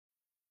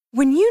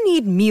When you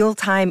need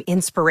mealtime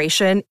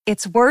inspiration,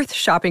 it's worth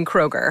shopping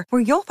Kroger,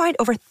 where you'll find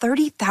over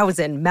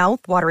 30,000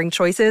 mouth-watering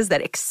choices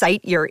that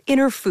excite your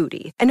inner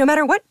foodie. And no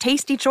matter what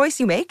tasty choice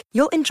you make,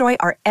 you'll enjoy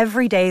our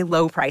everyday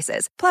low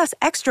prices, plus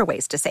extra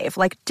ways to save,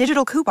 like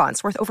digital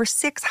coupons worth over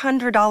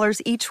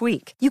 $600 each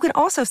week. You can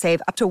also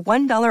save up to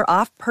 $1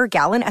 off per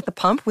gallon at the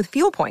pump with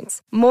fuel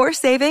points. More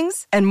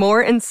savings and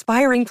more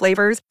inspiring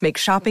flavors make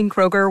shopping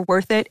Kroger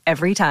worth it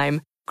every time.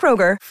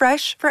 Kroger,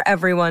 fresh for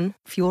everyone.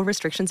 Fuel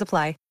restrictions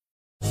apply.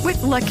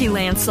 With Lucky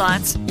Land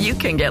Slots, you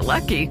can get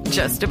lucky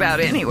just about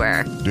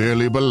anywhere.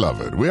 Dearly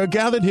beloved, we are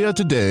gathered here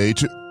today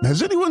to...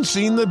 Has anyone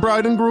seen the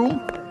bride and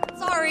groom?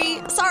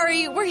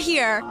 Sorry, we're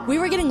here. We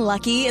were getting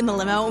lucky in the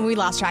limo and we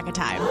lost track of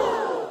time.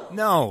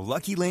 No,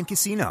 Lucky Land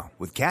Casino,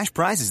 with cash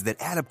prizes that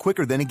add up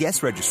quicker than a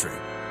guest registry.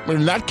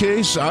 In that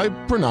case, I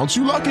pronounce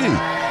you lucky.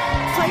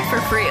 Play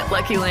for free at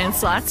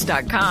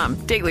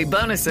LuckyLandSlots.com. Daily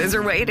bonuses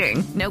are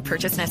waiting. No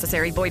purchase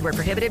necessary. Void where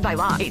prohibited by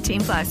law.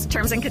 18+.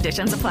 Terms and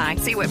conditions apply.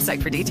 See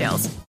website for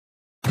details.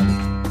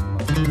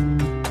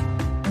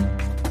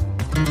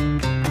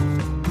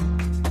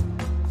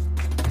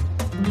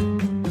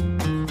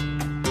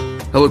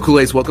 Hello,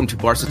 Kool-Aids. Welcome to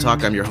Barca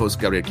Talk. I'm your host,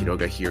 Gabriel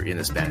Quiroga, here in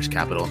the Spanish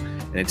capital.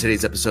 And in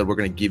today's episode, we're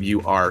going to give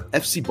you our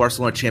FC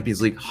Barcelona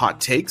Champions League hot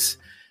takes.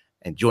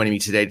 And joining me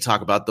today to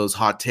talk about those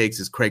hot takes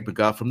is Craig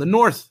McGuff from the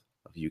north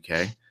of the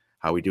UK.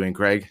 How are we doing,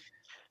 Craig?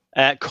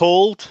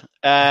 Cold,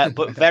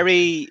 but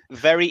very,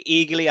 very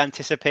eagerly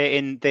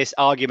anticipating this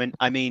argument.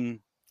 I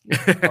mean,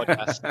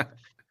 podcast.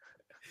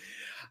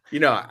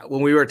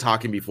 When we were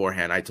talking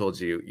beforehand, I told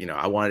you,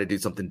 I wanted to do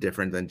something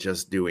different than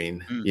just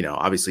doing,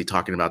 obviously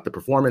talking about the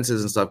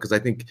performances and stuff, because I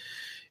think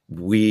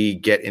we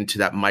get into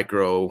that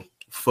micro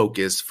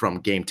focus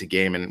from game to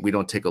game and we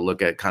don't take a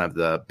look at kind of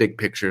the big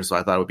picture. So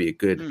I thought it would be a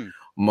good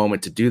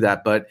moment to do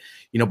that. But,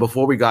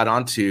 before we got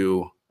on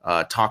to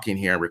talking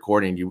here and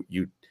recording,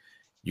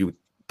 you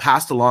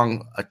passed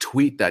along a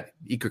tweet that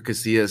Iker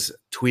Casillas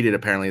tweeted,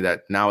 apparently,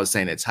 that now is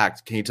saying it's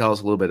hacked. Can you tell us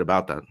a little bit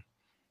about that?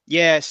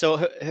 Yeah,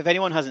 so if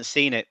anyone hasn't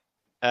seen it,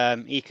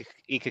 Iker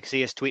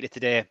Casillas tweeted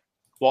today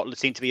what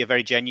seemed to be a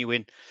very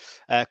genuine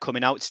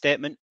coming out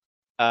statement,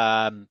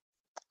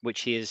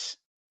 which he has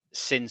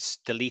since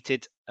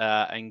deleted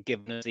and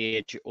given us the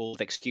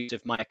age-old excuse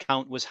of my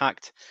account was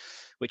hacked,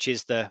 which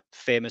is the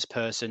famous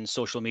person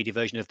social media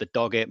version of the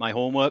dog ate my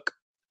homework.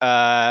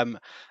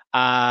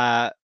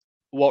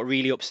 What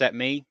really upset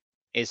me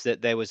is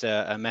that there was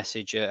a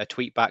message, a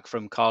tweet back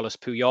from Carlos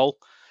Puyol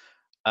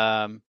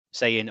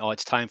saying,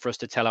 it's time for us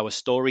to tell our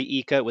story,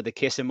 Iker, with a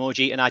kiss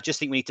emoji. And I just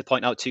think we need to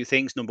point out two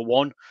things. Number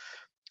one,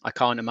 I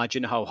can't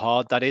imagine how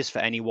hard that is for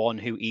anyone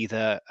who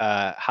either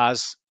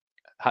has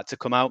had to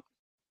come out,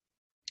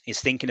 is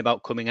thinking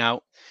about coming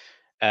out,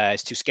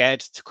 is too scared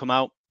to come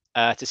out.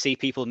 To see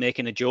people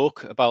making a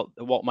joke about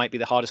what might be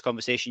the hardest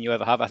conversation you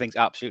ever have, I think is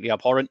absolutely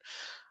abhorrent.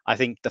 I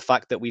think the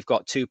fact that we've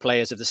got two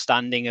players of the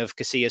standing of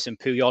Casillas and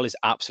Puyol is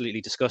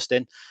absolutely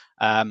disgusting.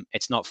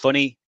 It's not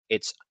funny.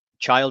 It's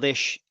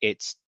childish.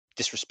 It's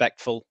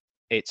disrespectful.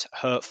 It's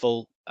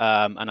hurtful.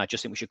 And I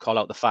just think we should call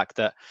out the fact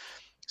that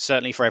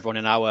certainly for everyone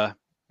in our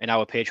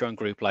Patreon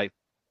group, like,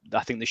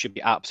 I think there should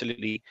be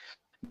absolutely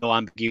no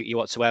ambiguity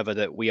whatsoever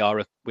that we are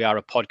a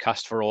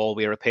podcast for all,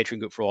 we are a Patreon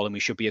group for all, and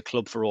we should be a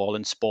club for all.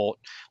 And sport,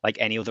 like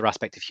any other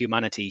aspect of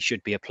humanity,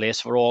 should be a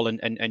place for all.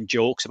 And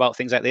jokes about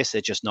things like this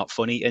are just not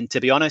funny. And to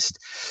be honest,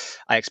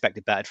 I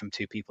expected better from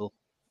two people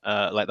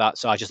like that.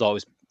 So I just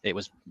thought it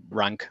was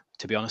rank,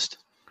 to be honest.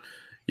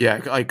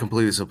 Yeah, I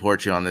completely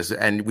support you on this.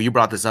 And you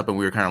brought this up and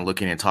we were kind of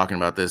looking and talking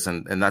about this.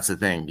 And that's the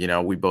thing,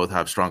 we both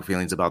have strong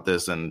feelings about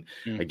this. And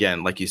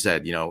again, like you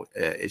said,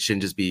 it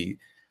shouldn't just be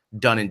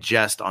done in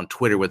jest on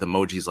Twitter with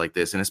emojis like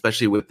this. And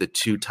especially with the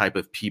two type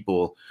of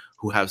people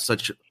who have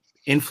such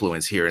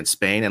influence here in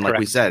Spain. And like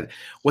we said,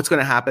 what's going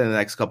to happen in the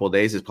next couple of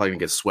days is probably going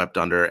to get swept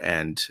under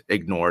and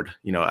ignored,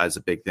 as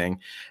a big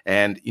thing.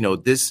 And,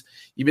 this,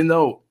 even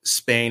though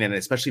Spain and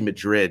especially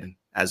Madrid,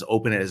 as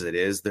open as it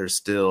is, there's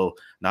still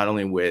not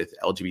only with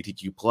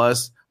LGBTQ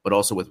plus, but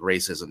also with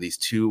racism, these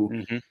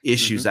two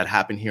issues that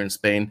happen here in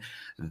Spain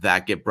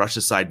that get brushed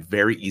aside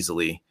very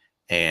easily.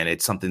 And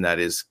it's something that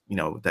is,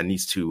 that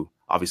needs to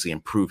obviously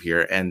improve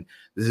here. And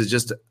this is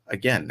just,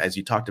 again, as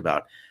you talked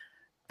about,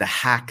 the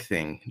hack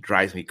thing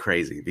drives me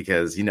crazy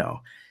because,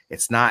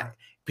 it's not,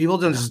 people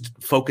don't just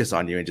focus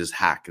on you and just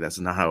hack. That's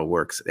not how it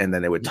works. And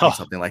then they would do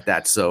something like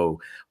that. So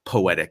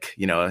poetic,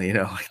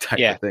 type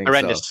of thing.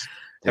 Horrendous. So,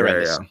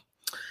 horrendous.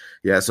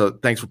 Yeah. So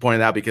thanks for pointing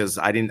that out because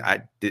I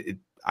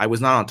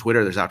was not on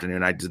Twitter this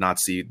afternoon. I did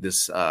not see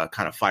this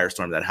kind of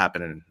firestorm that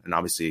happened. And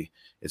obviously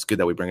it's good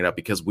that we bring it up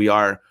because we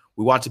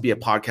want to be a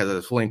podcast that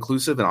is fully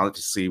inclusive. And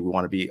obviously we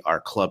want to be our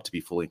club to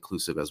be fully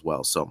inclusive as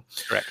well. So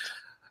correct.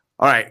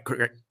 All right.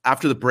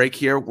 After the break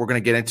here, we're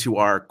going to get into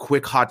our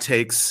quick hot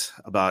takes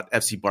about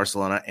FC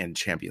Barcelona and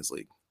Champions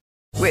League.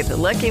 With the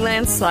Lucky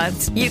Land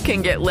Slots, you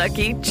can get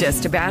lucky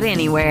just about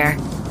anywhere.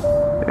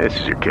 This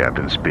is your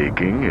captain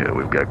speaking.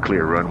 We've got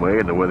clear runway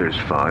and the weather's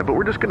fine, but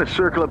we're just going to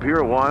circle up here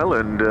a while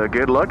and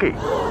get lucky.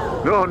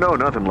 No,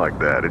 nothing like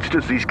that. It's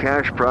just these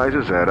cash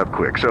prizes add up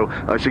quick. So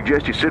I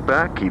suggest you sit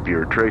back, keep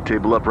your tray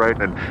table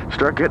upright, and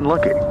start getting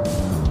lucky.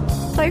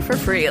 Play for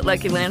free at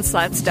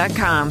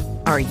LuckyLandSlots.com.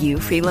 Are you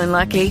feeling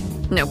lucky?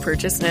 No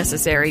purchase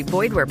necessary.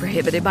 Void where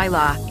prohibited by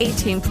law.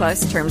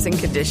 18+ terms and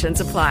conditions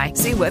apply.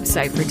 See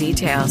website for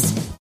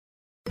details.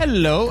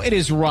 Hello, it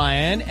is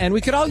Ryan, and we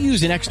could all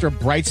use an extra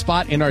bright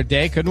spot in our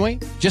day, couldn't we?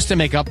 Just to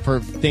make up for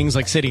things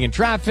like sitting in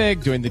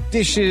traffic, doing the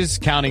dishes,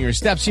 counting your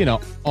steps,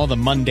 all the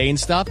mundane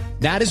stuff.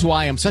 That is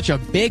why I'm such a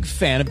big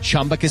fan of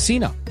Chumba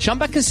Casino.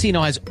 Chumba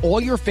Casino has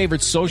all your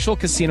favorite social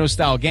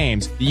casino-style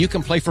games that you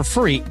can play for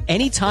free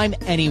anytime,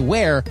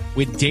 anywhere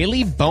with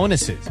daily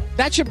bonuses.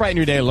 That should brighten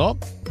your day a little.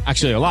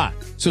 Actually, a lot.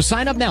 So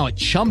sign up now at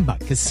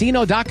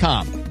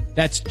ChumbaCasino.com.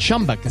 That's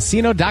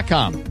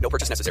ChumbaCasino.com. No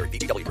purchase necessary.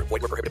 VGW Group.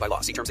 Void where prohibited by law.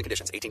 See terms and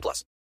conditions.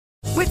 18+.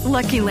 With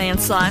Lucky Land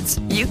Slots,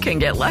 you can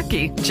get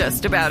lucky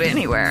just about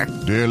anywhere.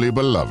 Dearly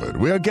beloved,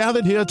 we are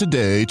gathered here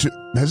today to...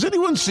 Has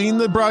anyone seen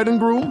the bride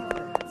and groom?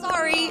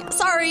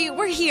 Sorry,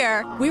 we're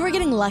here. We were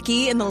getting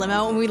lucky in the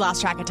limo and we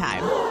lost track of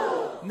time.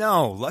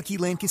 No, Lucky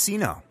Land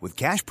Casino, with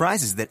cash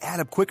prizes that add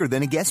up quicker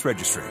than a guest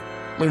registry.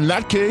 In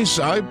that case,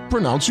 I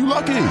pronounce you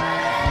lucky.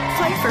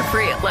 Play for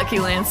free at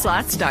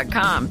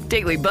LuckyLandSlots.com.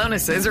 Daily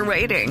bonuses are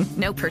waiting.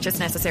 No purchase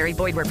necessary.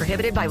 Void where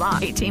prohibited by law.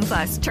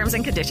 18+. Terms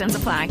and conditions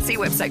apply. See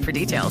website for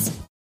details.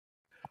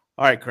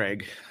 All right,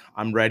 Craig,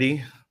 I'm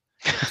ready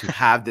to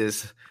have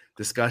this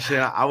discussion.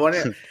 I'm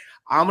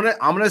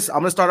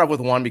gonna start off with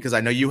one because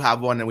I know you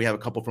have one, and we have a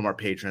couple from our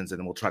patrons,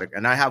 and we'll try to.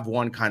 And I have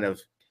one kind of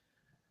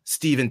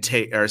Stephen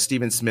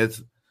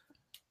Smith,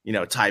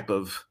 type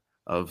of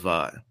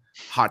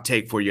hot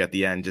take for you at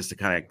the end, just to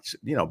kind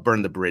of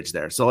burn the bridge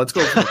there. So let's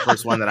go for the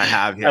first one that I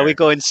have here. Are we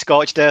going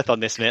scorched earth on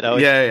this, mate?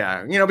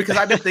 Yeah. Because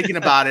I've been thinking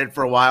about it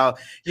for a while.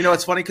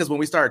 It's funny because when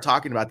we started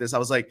talking about this, I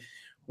was like,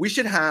 we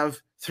should have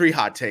 3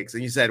 hot takes,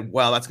 and you said,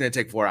 well, that's going to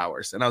take 4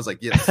 hours, and I was like,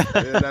 yes, that's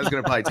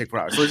going to probably take 4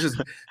 hours. So let's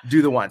just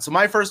do the one. So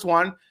my first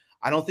one,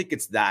 I don't think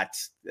it's that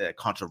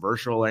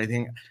controversial or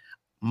anything.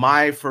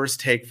 My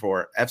first take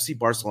for FC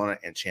Barcelona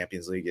and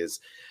Champions League is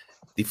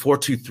the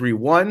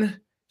 4-2-3-1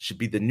 should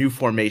be the new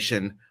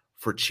formation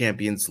for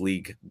Champions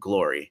League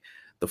glory.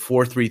 The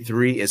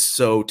 4-3-3 is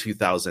so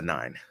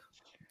 2009.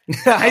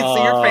 I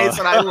see your face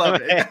and I love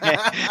it.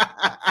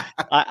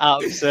 I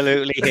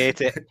absolutely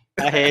hate it.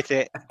 I hate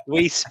it.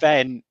 We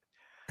spent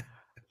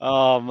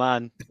how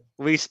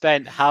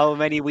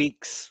many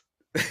weeks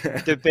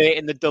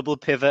debating the double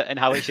pivot and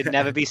how it should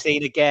never be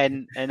seen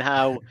again, and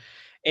how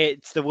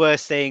it's the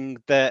worst thing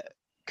that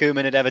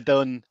Koeman had ever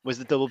done was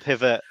the double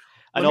pivot.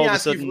 And all of a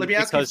sudden, let me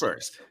ask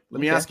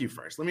you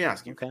first,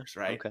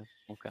 right?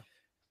 Okay.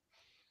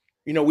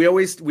 We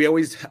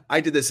always, I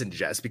did this in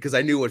jest because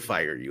I knew it would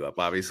fire you up,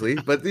 obviously.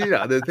 But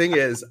the thing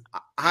is,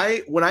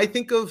 when I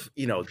think of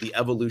the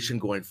evolution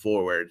going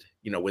forward,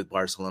 with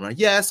Barcelona,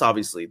 yes,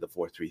 obviously the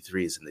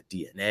 4-3-3 is in the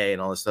DNA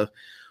and all this stuff,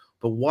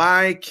 but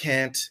why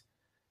can't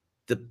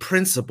the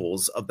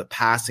principles of the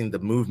passing, the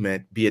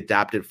movement, be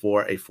adapted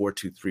for a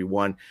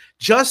 4-2-3-1,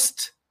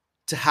 just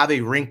to have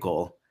a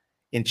wrinkle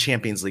in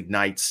Champions League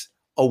nights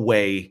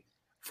away,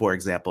 for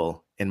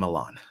example, in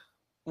Milan?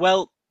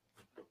 Well,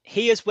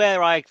 here's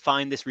where I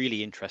find this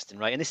really interesting,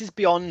 right? And this is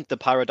beyond the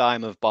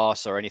paradigm of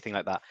Barca or anything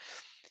like that.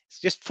 It's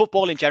just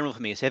football in general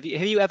for me. So have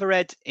you ever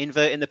read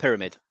Inverting the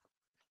Pyramid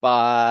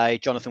by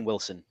Jonathan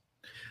Wilson?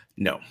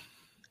 No.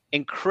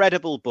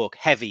 Incredible book,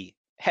 heavy,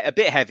 a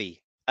bit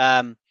heavy.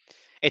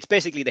 It's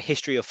basically the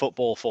history of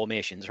football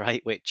formations,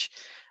 right? Which,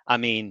 I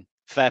mean,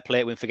 fair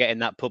play when forgetting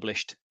that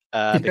published,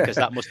 because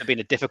that must have been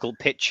a difficult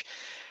pitch.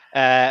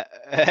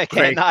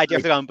 Getting that idea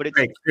off the ground, but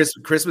it's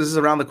Christmas is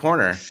around the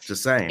corner.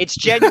 Just saying, it's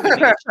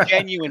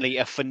genuinely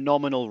a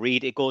phenomenal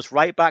read. It goes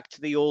right back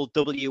to the old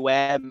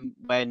WM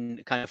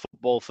when kind of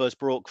football first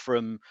broke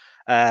from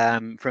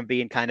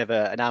being kind of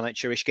an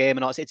amateurish game,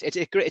 and all.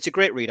 It's a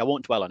great read. I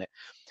won't dwell on it.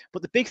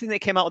 But the big thing that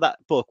came out of that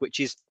book, which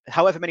is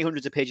however many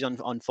hundreds of pages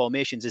on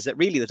formations, is that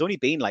really there's only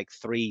been like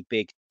 3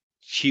 big,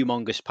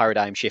 humongous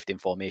paradigm shift in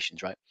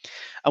formations, right?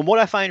 And what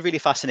I find really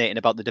fascinating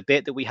about the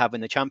debate that we have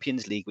in the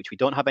Champions League, which we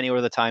don't have any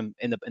other time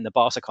in the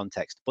Barca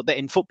context, but that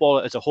in football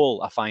as a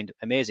whole, I find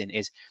amazing,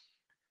 is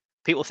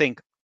people think,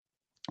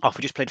 if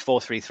we just played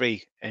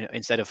 4-3-3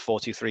 instead of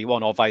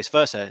 4-2-3-1 or vice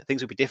versa,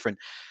 things would be different.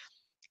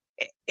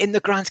 In the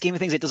grand scheme of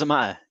things, it doesn't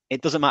matter.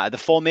 It doesn't matter. The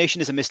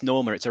formation is a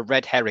misnomer. It's a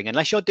red herring.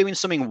 Unless you're doing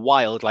something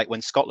wild, like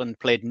when Scotland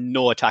played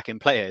no attacking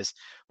players,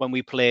 when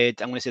we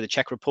played, I'm going to say the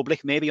Czech Republic,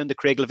 maybe under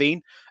Craig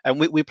Levein, and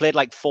we played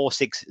like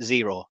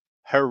 4-6-0.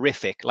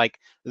 Horrific. Like,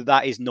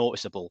 that is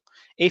noticeable.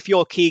 If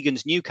you're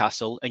Keegan's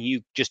Newcastle and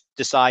you just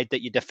decide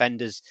that your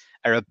defenders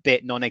are a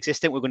bit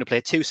non-existent, we're going to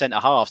play 2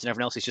 centre-halves and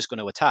everyone else is just going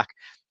to attack.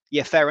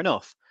 Yeah, fair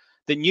enough.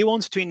 The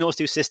nuance between those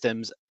 2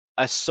 systems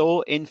are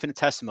so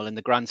infinitesimal in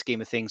the grand scheme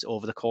of things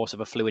over the course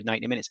of a fluid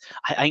 90 minutes.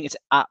 I think it's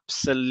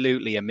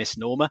absolutely a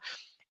misnomer.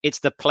 It's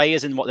the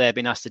players and what they're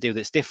being asked to do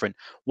that's different.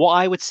 What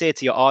I would say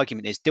to your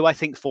argument is, do I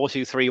think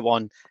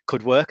 4-2-3-1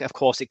 could work? Of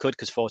course it could,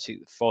 because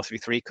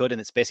 4-3-3 could, and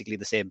it's basically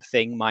the same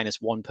thing, minus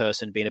one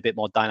person being a bit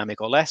more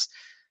dynamic or less.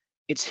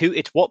 It's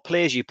what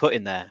players you put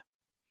in there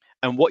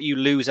and what you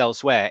lose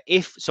elsewhere.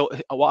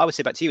 What I would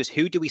say back to you is,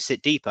 who do we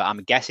sit deeper?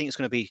 I'm guessing it's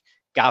going to be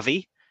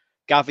Gavi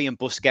and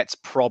Busquets,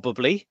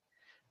 probably.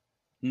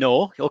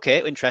 No,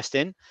 okay,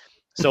 interesting.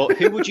 So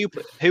who would you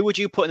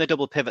put in the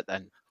double pivot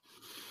then?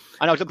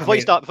 I know. Before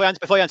you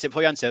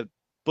answer,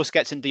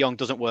 Busquets and De Jong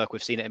doesn't work.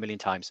 We've seen it a million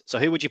times. So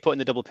who would you put in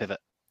the double pivot?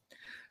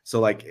 So,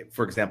 like,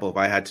 for example, if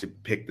I had to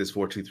pick this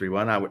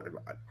 4-2-3-1, I would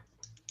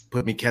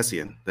put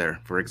Mikesi in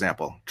there, for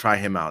example. Try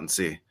him out and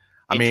see.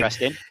 I mean,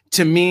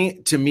 to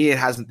me, it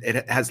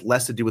has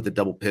less to do with the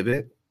double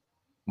pivot,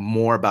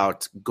 more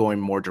about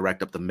going more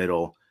direct up the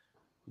middle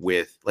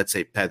with, let's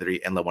say, Pedri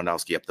and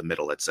Lewandowski up the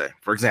middle, let's say.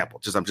 For example,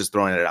 I'm just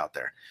throwing it out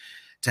there.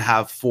 To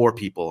have 4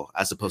 people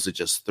as opposed to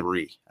just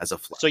 3 as a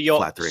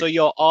flat 3. So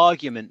your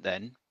argument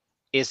then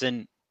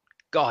isn't,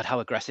 God, how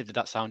aggressive did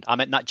that sound? I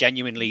meant that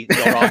genuinely.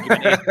 Your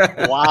argument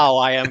is, wow,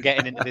 I am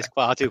getting into this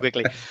far too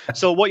quickly.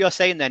 So what you're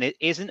saying then, it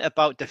isn't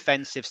about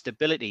defensive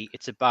stability.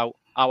 It's about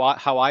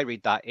how I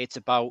read that. It's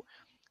about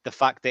the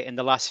fact that in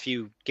the last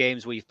few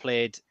games we've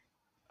played,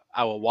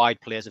 our wide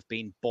players have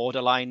been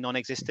borderline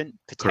non-existent,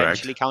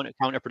 potentially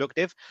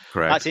counterproductive.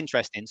 Correct. That's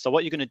interesting. So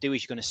what you're going to do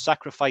is you're going to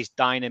sacrifice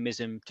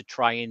dynamism to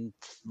try and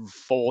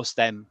force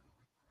them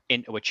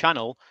into a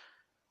channel,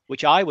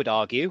 which I would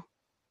argue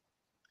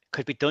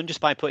could be done just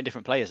by putting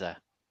different players there.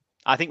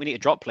 I think we need to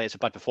drop players for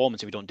bad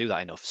performance if we don't do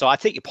that enough. So I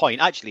take your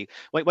point. Actually,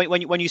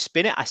 when you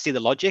spin it, I see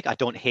the logic. I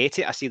don't hate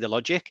it. I see the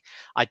logic.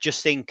 I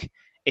just think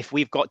if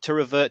we've got to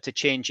revert to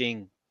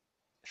changing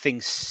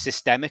things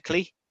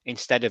systemically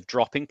instead of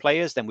dropping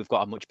players, then we've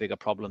got a much bigger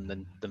problem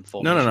than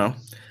formation. No.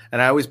 And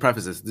I always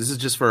preface this. This is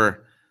just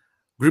for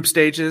group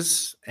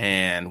stages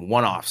and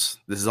one-offs.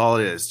 This is all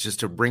it is, just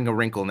to bring a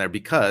wrinkle in there,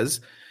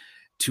 because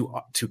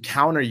to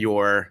counter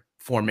your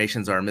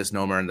formations are a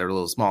misnomer and they're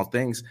little small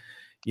things.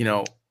 You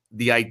know,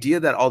 the idea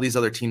that all these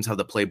other teams have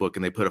the playbook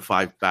and they put a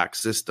 5-back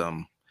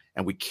system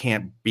and we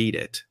can't beat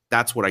it.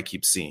 That's what I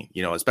keep seeing,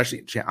 you know,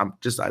 especially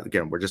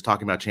we're just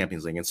talking about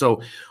Champions League. And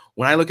so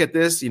when I look at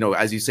this, you know,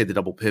 as you say, the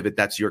double pivot,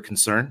 that's your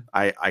concern.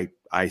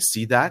 I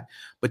see that.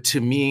 But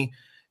to me,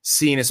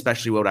 seeing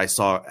especially what I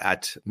saw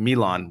at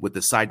Milan with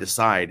the side to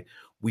side,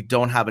 we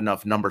don't have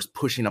enough numbers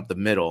pushing up the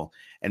middle.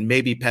 And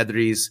maybe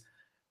Pedri's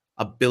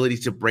ability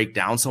to break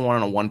down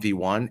someone on a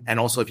 1v1. And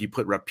also if you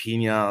put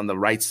Raphinha on the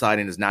right side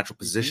in his natural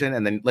position,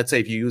 and then let's say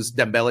if you use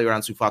Dembele or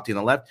Ansu Fati on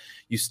the left,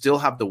 you still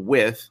have the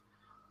width,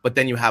 but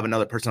then you have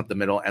another person up the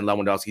middle, and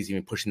Lewandowski's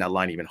even pushing that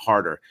line even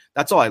harder.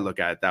 That's all I look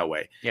at it that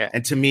way. Yeah.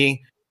 And to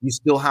me, you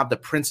still have the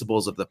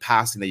principles of the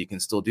passing that you can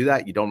still do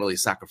that. You don't really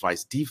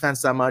sacrifice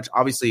defense that much.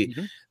 Obviously,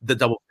 the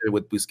double pivot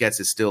with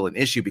Busquets is still an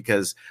issue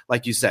because,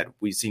 like you said,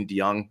 we've seen De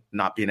Jong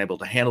not being able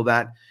to handle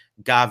that.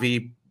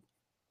 Gavi,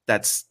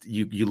 that's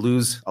you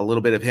lose a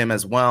little bit of him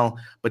as well.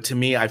 But to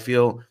me, I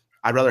feel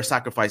I'd rather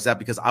sacrifice that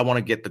because I want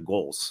to get the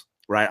goals.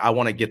 Right. I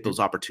want to get those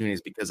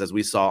opportunities because, as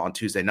we saw on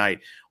Tuesday night,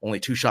 only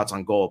 2 shots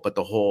on goal, but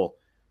the whole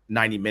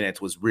 90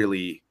 minutes was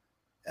really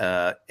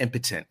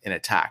impotent in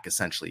attack,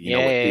 essentially, you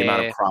know, with the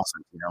amount of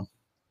crosses, you know.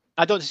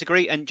 I don't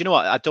disagree. And do you know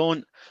what? I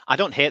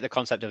don't hate the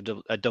concept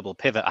of a double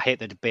pivot. I hate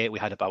the debate we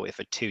had about it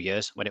for 2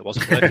 years when it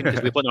wasn't working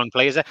because we put the wrong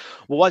players there.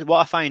 Well, what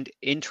I find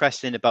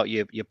interesting about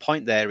your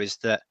point there is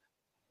that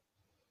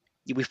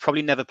we've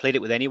probably never played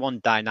it with anyone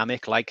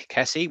dynamic like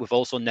Kessie. We've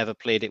also never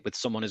played it with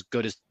someone as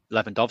good as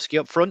Lewandowski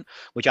up front,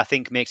 which I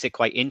think makes it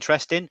quite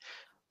interesting.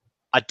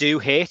 I do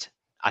hate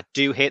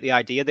the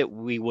idea that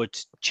we would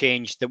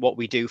change what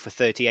we do for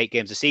 38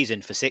 games a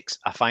season for 6.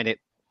 I find it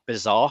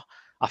bizarre.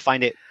 I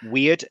find it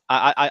weird.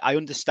 I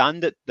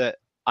understand that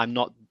I'm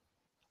not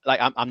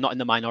I'm not in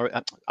the minority.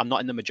 I'm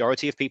not in the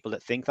majority of people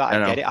that think that.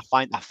 I get it.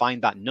 I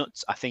find that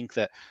nuts. I think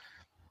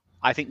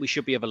we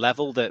should be of a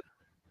level that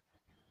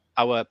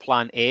our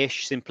plan A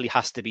simply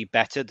has to be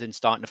better than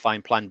starting to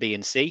find plan B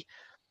and C.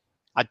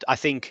 I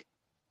think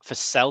for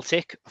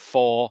Celtic,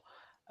 for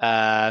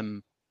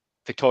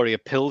Victoria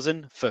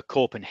Pilsen, for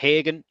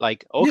Copenhagen,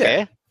 like,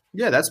 okay.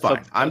 Yeah, that's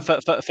fine.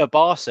 For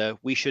Barca,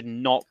 we should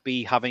not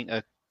be having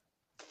to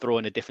throw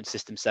in a different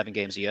system 7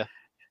 games a year.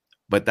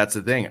 But that's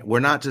the thing. We're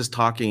not just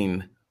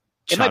talking.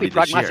 It might be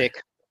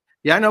pragmatic.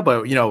 Yeah, I know.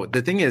 But, you know,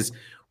 the thing is,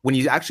 when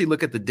you actually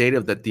look at the data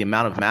of the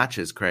amount of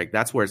matches, Craig,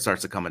 that's where it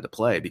starts to come into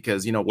play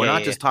because, you know, we're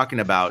not just talking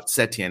about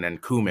Setien and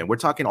Koeman. We're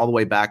talking all the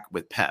way back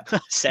with Pep.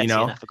 Setien, you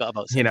know? I forgot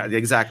about Setien. You know,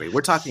 exactly.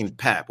 We're talking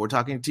Pep. We're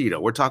talking Tito.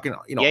 We're talking,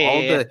 you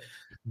know,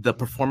 the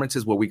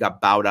performances where we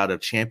got bowed out of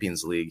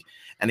Champions League.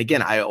 And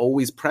again, I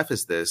always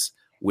preface this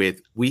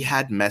with we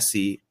had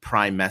Messi,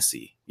 prime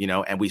Messi, you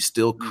know, and we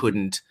still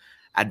couldn't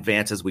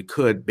advance as we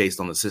could based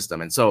on the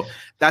system. And so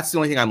that's the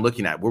only thing I'm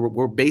looking at.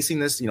 We're basing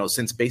this, you know,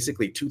 since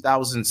basically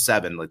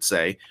 2007, let's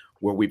say,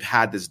 where we've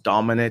had this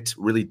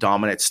really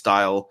dominant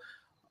style,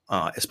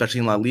 especially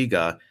in La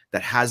Liga,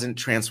 that hasn't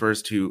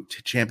transfers to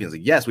Champions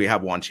League. Yes, we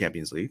have won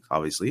Champions League,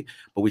 obviously,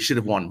 but we should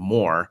have won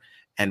more.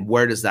 And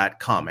where does that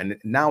come? And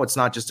now it's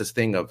not just this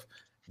thing of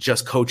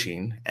just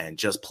coaching and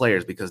just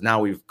players, because now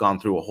we've gone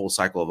through a whole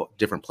cycle of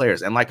different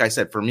players. And like I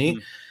said, for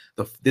me,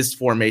 this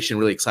formation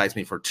really excites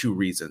me for two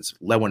reasons.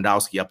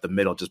 Lewandowski up the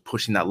middle, just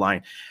pushing that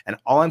line. And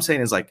all I'm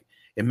saying is, like,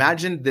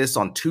 imagine this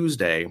on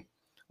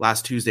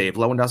last Tuesday, if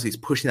Lewandowski is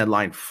pushing that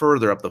line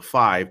further up the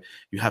 5,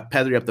 you have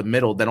Pedri up the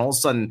middle, then all of a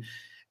sudden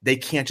they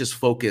can't just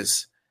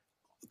focus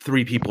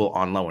 3 people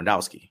on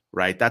Lewandowski,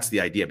 right? That's the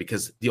idea,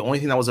 because the only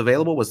thing that was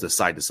available was the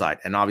side to side.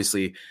 And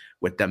obviously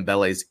with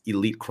Dembele's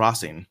elite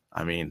crossing,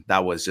 I mean,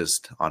 that was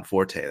just on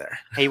forte there.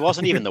 He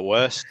wasn't even the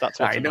worst.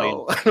 That's what I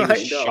know. He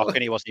was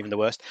shocking. He wasn't even the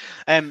worst.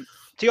 To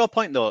your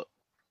point though,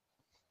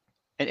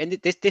 and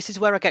this is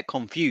where I get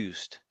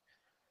confused.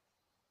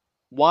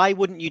 Why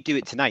wouldn't you do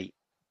it tonight?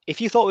 If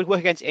you thought it would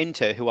work against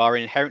Inter, who are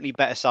an inherently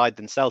better side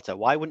than Celta,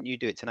 why wouldn't you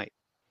do it tonight?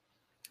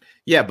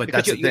 Yeah, but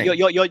because that's the thing.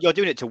 You're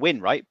doing it to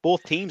win, right?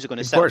 Both teams are going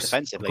to set up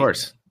defensively.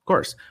 Of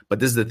course. But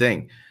this is the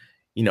thing.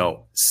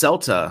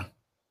 Celta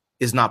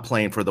is not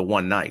playing for the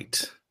one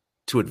night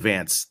to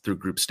advance through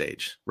group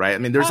stage, right? I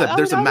mean,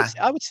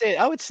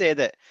 I would say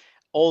that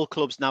all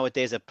clubs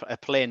nowadays are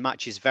playing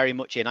matches very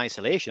much in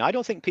isolation. I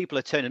don't think people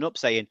are turning up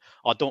saying,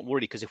 "Oh, don't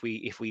worry, because if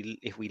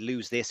we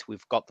lose this,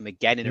 we've got them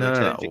again in a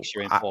return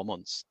fixture in 4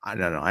 months." I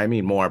don't know. I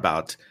mean more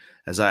about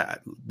this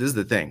is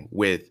the thing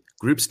with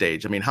group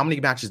stage. I mean, how many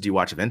matches do you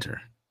watch of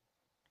Inter?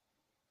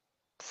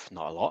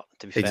 Not a lot,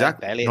 to be fair.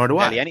 Barely, Nor do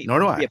I.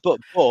 Yeah,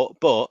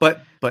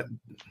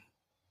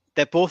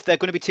 but they're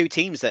going to be two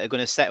teams that are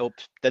going to set up.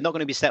 They're not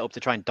going to be set up to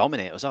try and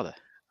dominate us, are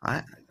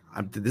they?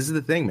 This is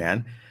the thing,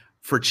 man.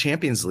 For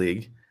Champions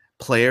League,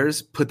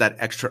 players put that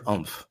extra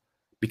oomph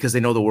because they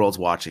know the world's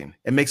watching.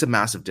 It makes a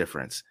massive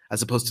difference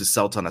as opposed to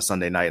Celta on a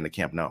Sunday night in the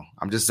Camp Nou.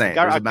 I'm just saying,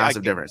 there's a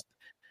massive difference.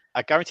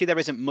 I guarantee there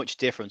isn't much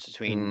difference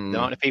between the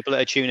amount of people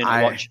that are tuning in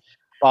to watch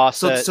Barca,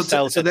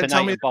 Celta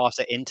tonight and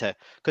Barca Inter.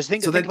 Because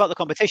think about the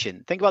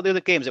competition. Think about the other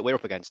games that we're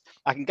up against.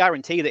 I can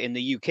guarantee that in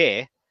the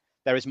UK,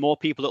 there is more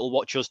people that will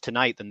watch us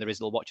tonight than there is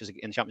that will watch us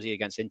in the Champions League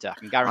against Inter. I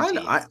can guarantee.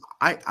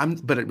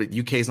 But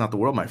UK is not the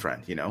world, my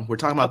friend. We're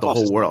talking about the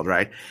whole world,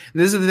 right?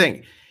 And this is the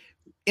thing.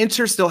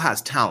 Inter still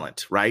has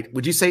talent, right?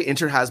 Would you say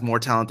Inter has more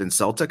talent than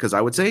Celta? Because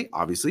I would say,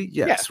 obviously,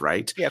 yes,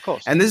 right? Yeah, of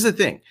course. And this is the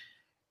thing.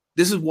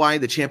 This is why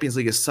the Champions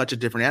League is such a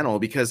different animal,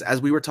 because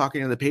as we were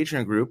talking in the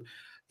Patreon group,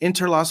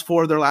 Inter lost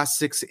 4 of their last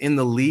 6 in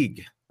the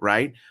league,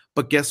 right?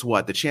 But guess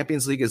what? The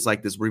Champions League is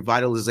like this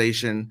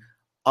revitalization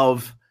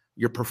of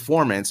your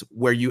performance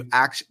where you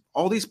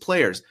all these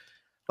players,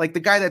 like the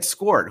guy that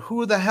scored,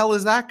 who the hell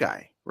is that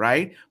guy,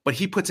 right? But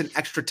he puts an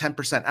extra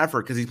 10%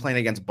 effort because he's playing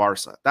against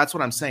Barca. That's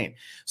what I'm saying.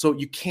 So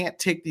you can't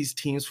take these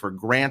teams for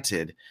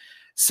granted.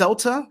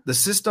 Celta, the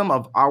system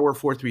of our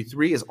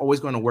 4-3-3 is always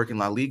going to work in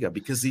La Liga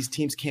because these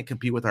teams can't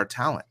compete with our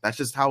talent. That's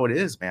just how it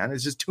is, man.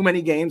 It's just too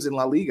many games in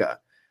La Liga.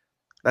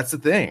 That's the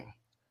thing.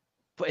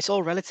 But it's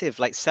all relative.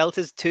 Like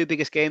Celta's 2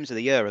 biggest games of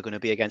the year are going to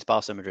be against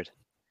Barca Madrid.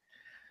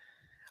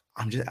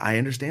 I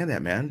understand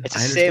that, man. It's the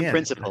same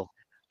principle.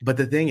 But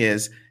the thing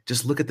is,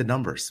 just look at the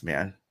numbers,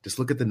 man. Just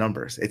look at the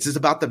numbers. It's just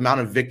about the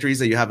amount of victories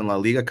that you have in La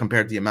Liga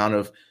compared to the amount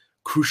of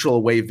crucial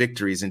away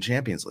victories in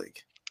Champions League.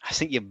 I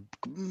think you're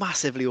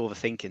massively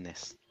overthinking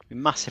this. You're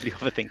massively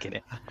overthinking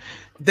it.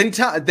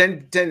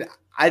 Then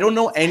I don't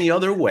know any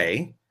other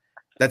way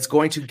that's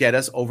going to get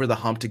us over the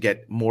hump to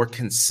get more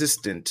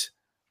consistent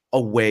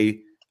away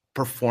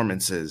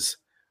performances.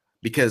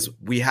 Because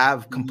we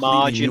have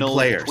completely new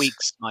players.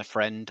 Tweaks, my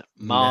friend.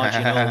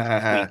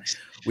 Marginal tweaks.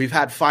 We've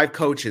had 5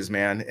 coaches,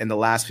 man, in the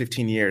last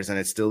 15 years, and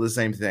it's still the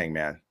same thing,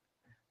 man.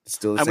 It's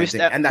still the same thing.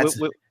 And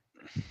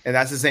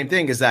that's the same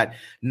thing, is that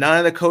none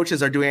of the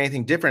coaches are doing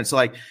anything different. So,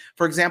 like,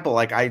 for example,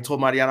 like I told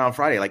Mariano on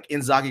Friday, like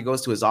Inzaghi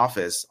goes to his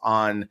office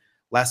on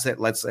let's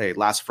say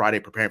last Friday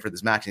preparing for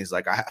this match, and he's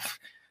like,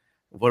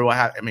 what do I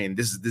have? I mean,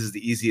 this is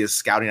the easiest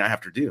scouting I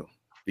have to do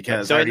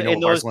because I already know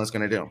what Barcelona's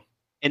going to do.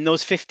 In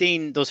those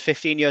 15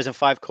 years and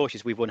 5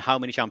 coaches, we've won how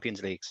many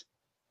Champions Leagues?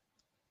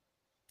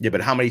 Yeah, but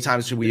how many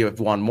times should we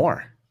have won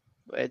more?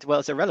 Well,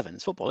 it's irrelevant.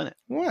 It's football, isn't it?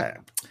 What?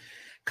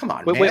 Come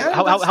on, man.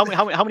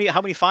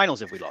 How many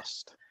finals have we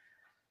lost?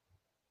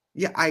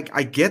 Yeah, I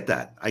get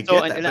that.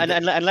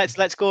 And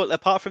let's go.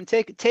 Apart from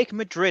take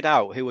Madrid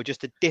out, who were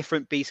just a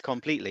different beast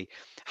completely.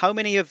 How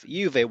many of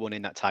Juve won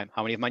in that time?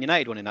 How many of Man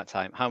United won in that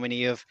time? How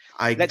many of?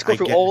 Let's go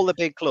through all the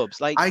big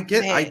clubs. Like I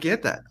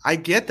get that.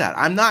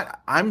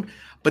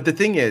 But the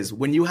thing is,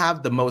 when you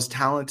have the most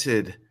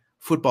talented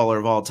footballer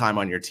of all time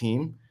on your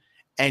team,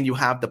 and you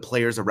have the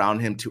players around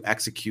him to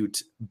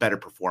execute better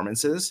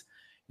performances,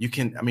 you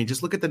can. I mean,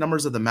 just look at the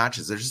numbers of the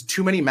matches. There's just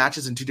too many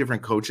matches and 2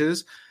 different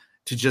coaches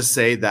to just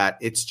say that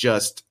it's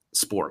just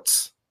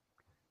sports.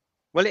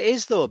 Well, it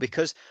is though,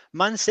 because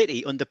Man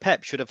City under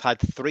Pep should have had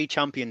 3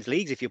 Champions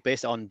Leagues if you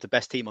base it on the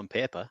best team on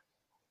paper.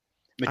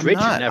 Madrid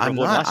should never have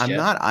won last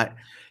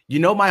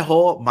year.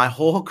 My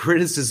whole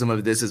criticism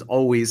of this is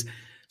always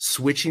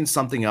switching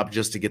something up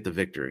just to get the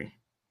victory.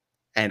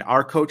 And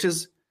our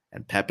coaches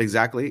and Pep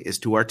exactly is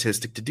too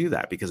artistic to do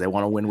that because they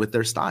want to win with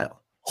their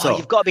style. So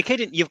you've got to be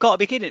kidding! You've got to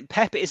be kidding!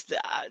 Pep is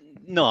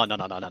no.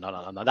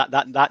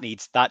 That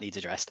needs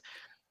addressed.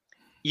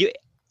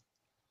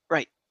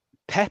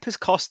 Pep has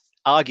cost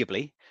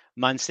arguably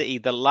Man City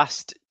the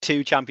last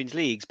 2 Champions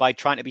Leagues by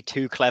trying to be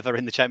too clever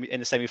in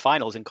the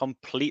semi-finals and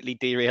completely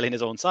derailing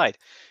his own side.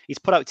 He's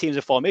put out teams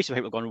of formation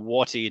where people are going,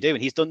 "What are you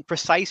doing?" He's done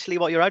precisely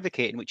what you're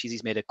advocating, which is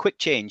he's made a quick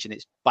change and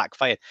it's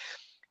backfired.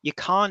 You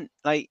can't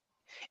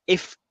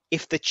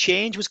if the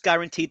change was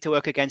guaranteed to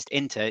work against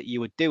Inter, you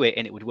would do it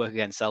and it would work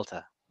against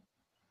Celta.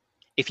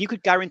 If you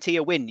could guarantee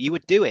a win, you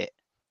would do it.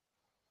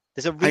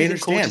 There's a reason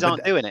coaches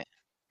aren't doing it.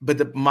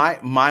 But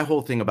my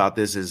whole thing about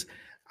this is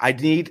I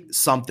need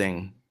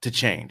something to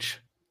change.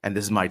 And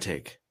this is my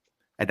take.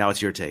 And now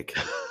it's your take.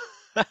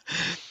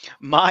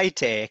 My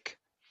take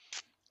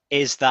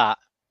is that,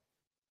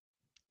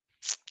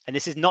 and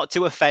this is not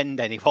to offend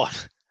anyone,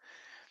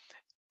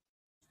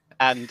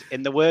 and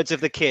in the words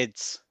of the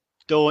kids,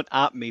 don't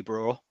at me,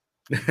 bro.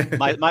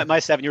 My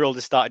 7-year-old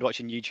has started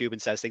watching YouTube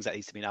and says things like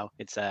these to me now.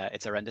 It's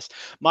horrendous.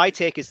 My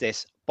take is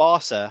this: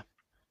 Barca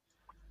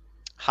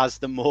has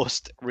the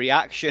most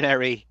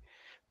reactionary,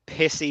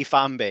 pissy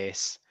fan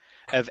base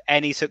of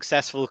any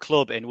successful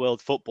club in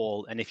world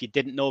football. And if you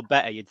didn't know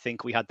better, you'd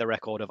think we had the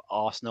record of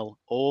Arsenal.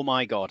 Oh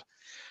my God.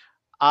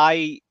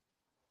 I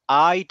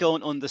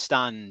don't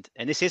understand.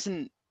 And this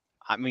isn't,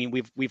 I mean,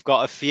 we've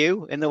got a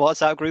few in the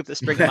WhatsApp group that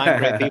spring to mind.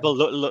 Great people,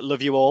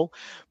 love you all.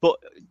 But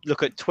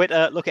look at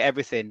Twitter, look at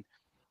everything.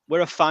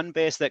 We're a fan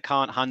base that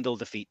can't handle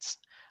defeats,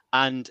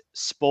 and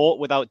sport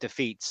without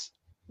defeats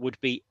would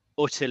be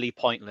utterly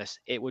pointless.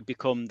 It would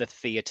become the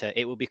theatre.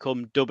 It would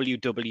become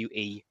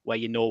WWE, where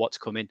you know what's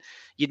coming.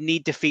 You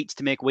need defeats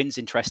to make wins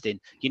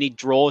interesting. You need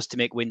draws to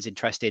make wins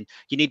interesting.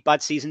 You need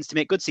bad seasons to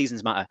make good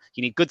seasons matter.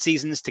 You need good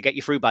seasons to get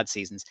you through bad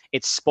seasons.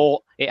 It's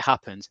sport. It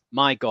happens.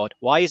 My God,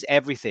 why is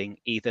everything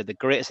either the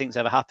greatest thing that's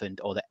ever happened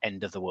or the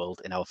end of the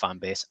world in our fan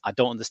base? I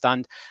don't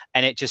understand.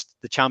 And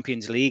the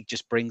Champions League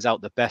just brings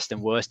out the best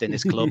and worst in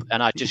this club.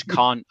 And I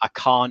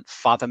can't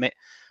fathom it.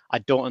 I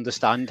don't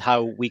understand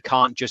how we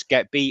can't just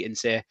get beat and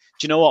say, do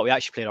you know what? We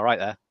actually played all right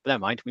there. But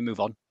never mind, we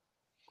move on.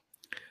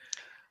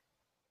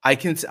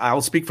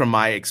 I'll speak from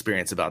my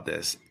experience about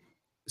this.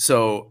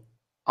 So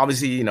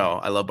obviously,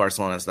 I love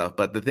Barcelona and stuff.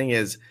 But the thing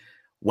is,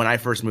 when I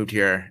first moved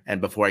here and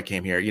before I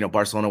came here,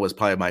 Barcelona was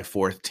probably my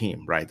 4th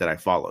team, right, that I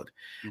followed.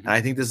 Mm-hmm. And I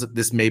think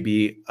this may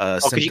be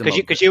a symptom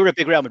because you were a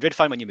big Real Madrid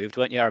fan when you moved,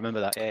 weren't you? I remember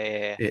that.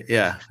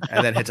 Yeah.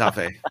 And then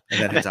Getafe.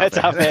 and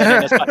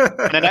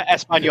then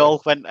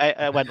Espanyol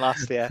went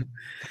last, yeah.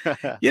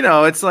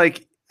 It's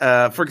like,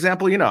 for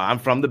example, I'm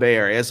from the Bay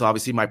Area. So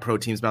obviously my pro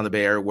teams around the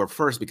Bay Area were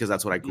first because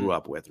that's what I grew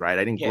up with, right?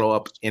 I didn't grow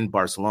up in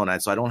Barcelona.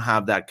 And so I don't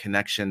have that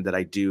connection that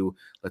I do,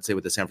 let's say,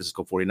 with the San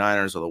Francisco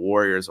 49ers or the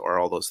Warriors or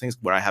all those things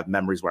where I have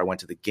memories where I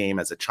went to the game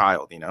as a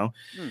child,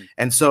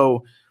 And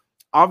so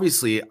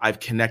obviously I've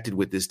connected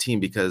with this team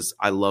because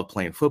I love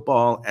playing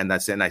football. And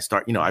that's it. And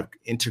I've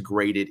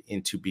integrated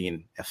into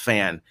being a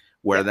fan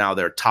where now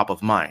they're top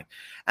of mind.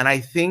 And I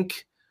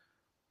think,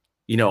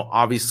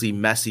 obviously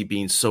Messi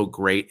being so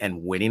great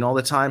and winning all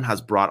the time has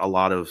brought a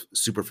lot of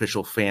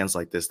superficial fans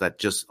like this that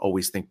just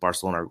always think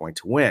Barcelona are going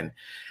to win.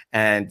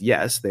 And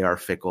yes, they are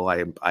fickle,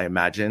 I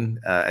imagine,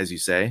 as you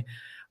say.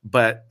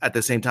 But at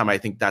the same time, I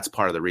think that's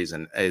part of the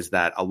reason is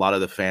that a lot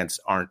of the fans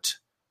aren't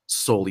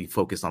solely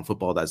focused on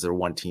football as their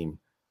one team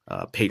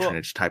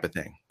patronage type of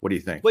thing. What do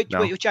you think? Which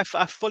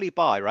I fully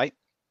buy, right?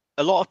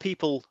 A lot of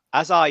people,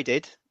 as I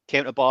did,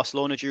 came to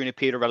Barcelona during a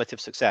period of relative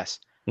success.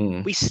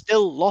 Mm. We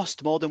still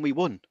lost more than we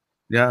won.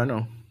 Yeah, I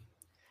know.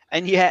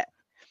 And yet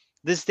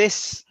there's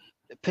this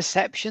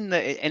perception that,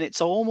 and it's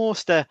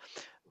almost a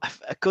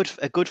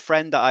good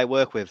friend that I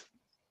work with.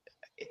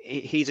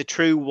 He's a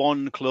true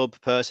one club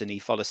person. He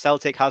follows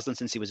Celtic, has done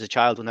since he was a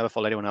child, will never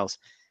follow anyone else.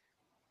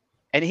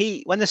 And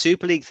when the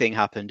Super League thing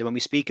happened, and when we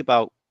speak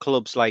about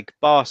clubs like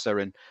Barca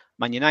and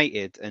Man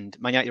United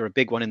are a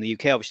big one in the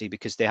UK, obviously,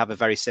 because they have a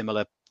very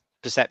similar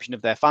perception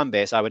of their fan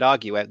base, I would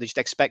argue, where they just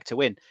expect to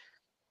win.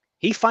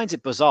 He finds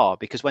it bizarre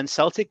because when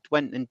Celtic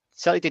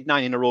did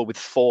 9 in a row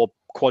with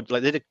they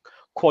did a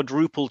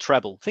quadruple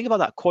treble. Think about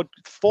that.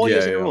 4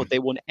 years in a row, they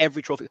won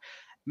every trophy.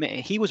 Man,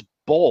 he was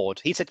bored.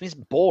 He said to me, "It's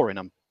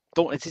boring.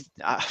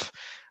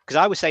 Because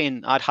I was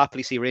saying I'd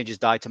happily see Rangers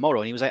die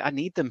tomorrow, and he was like, I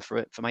need them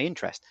for my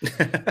interest."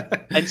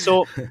 And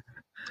so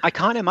I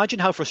can't imagine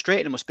how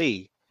frustrating it must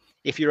be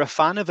if you're a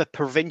fan of a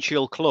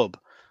provincial club,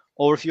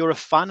 or if you're a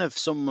fan of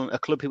a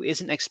club who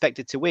isn't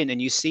expected to win, and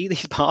you see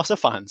these Barca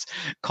fans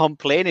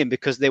complaining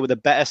because they were the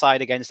better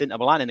side against Inter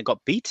Milan and it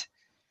got beat.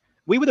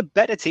 We were the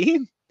better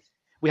team.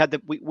 We had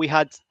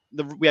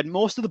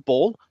most of the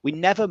ball. We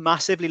never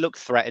massively looked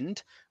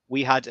threatened.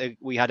 We had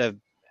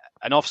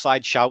an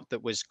offside shout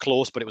that was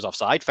close, but it was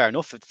offside. Fair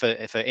enough. For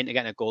Inter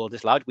getting a goal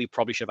disallowed, we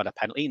probably should have had a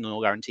penalty.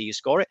 No guarantee you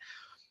score it.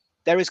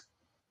 There is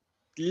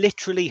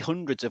literally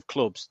hundreds of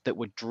clubs that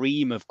would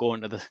dream of going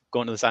to the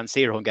San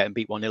Siro and getting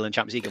beat 1-0 in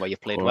Champions League where you've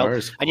played well.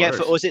 And yet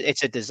for us,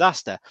 it's a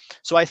disaster.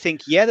 So I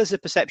think, there's a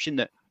perception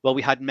that,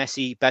 we had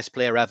Messi, best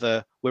player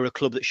ever. We're a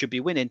club that should be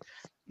winning.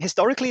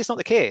 Historically, it's not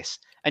the case.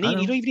 And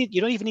you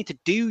don't even need to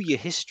do your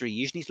history.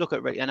 You just need to look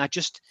at it. And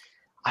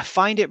I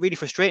find it really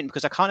frustrating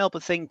because I can't help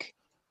but think,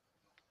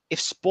 if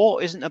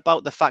sport isn't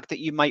about the fact that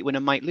you might win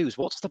and might lose,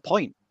 what's the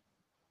point?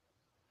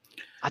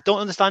 I don't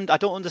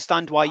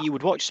understand why you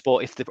would watch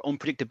sport if the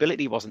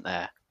unpredictability wasn't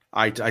there.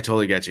 I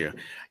totally get you.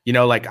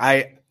 Like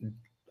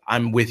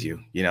I'm with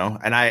you,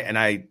 and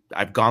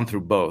I've gone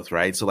through both,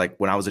 right? So like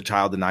when I was a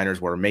child, the Niners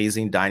were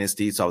amazing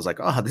dynasty. So I was like,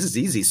 oh, this is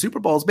easy.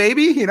 Super Bowls,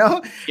 baby, Yeah.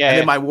 And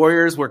then my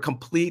Warriors were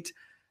complete.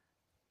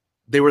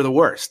 They were the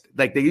worst.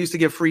 Like they used to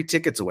give free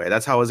tickets away.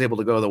 That's how I was able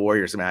to go to the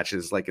Warriors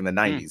matches like in the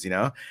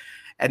 90s,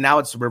 And now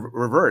it's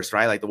reversed,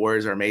 right? Like the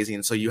Warriors are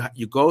amazing. So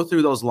you go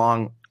through those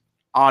long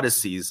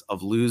odysseys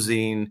of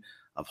losing,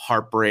 of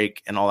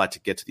heartbreak and all that to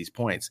get to these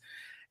points.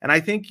 And I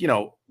think,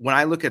 when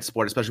I look at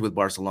sport, especially with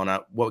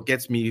Barcelona, what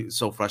gets me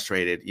so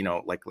frustrated,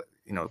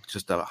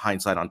 just a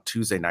hindsight on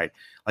Tuesday night,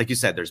 like you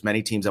said, there's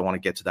many teams that want to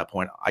get to that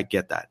point. I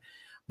get that.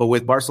 But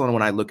with Barcelona,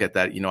 when I look at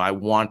that, I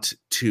want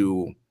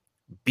to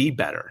be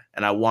better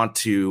and I want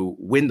to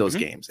win those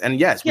games. And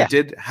yes, we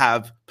did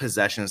have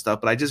possession and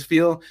stuff, but I just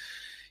feel,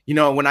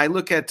 when I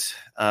look at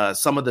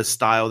some of the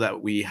style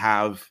that we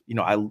have,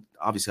 I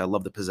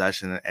love the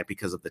possession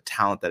because of the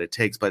talent that it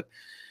takes, but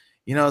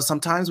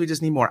sometimes we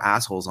just need more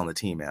assholes on the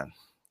team, man.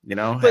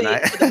 But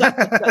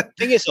the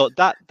thing is, though,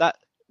 that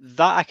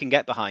I can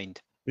get behind.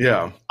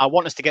 Yeah, I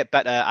want us to get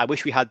better. I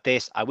wish we had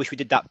this. I wish we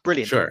did that.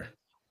 Brilliant. Sure.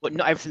 But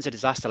not everything's a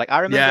disaster. Like I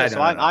remember,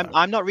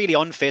 I'm not really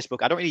on Facebook.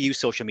 I don't really use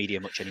social media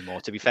much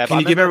anymore, to be fair. Can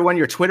you give everyone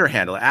your Twitter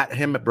handle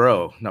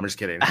 @him_bro? No, I'm just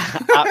kidding.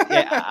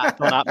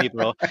 Don't at me,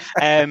 bro.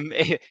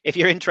 If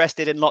you're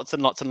interested in lots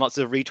and lots and lots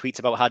of retweets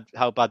about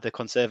how bad the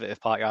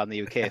Conservative Party are in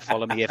the UK,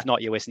 follow me. If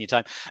not, you're wasting your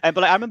time.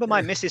 But I remember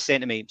my missus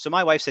saying to me. So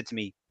my wife said to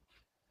me,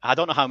 I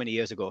don't know how many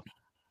years ago.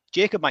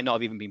 Jacob might not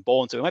have even been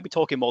born, so we might be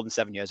talking more than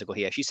 7 years ago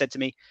here. She said to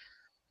me,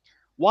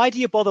 why do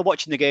you bother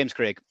watching the games,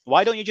 Craig?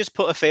 Why don't you just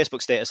put a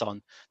Facebook status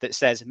on that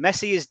says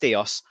Messi is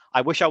Dios,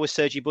 I wish I was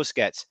Sergi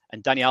Busquets,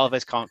 and Dani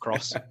Alves can't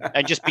cross,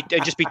 and just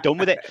be done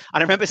with it?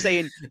 And I remember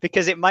saying,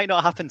 because it might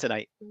not happen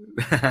tonight,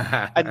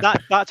 and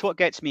that's what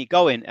gets me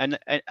going.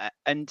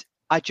 And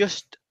I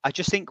just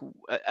think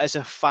as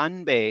a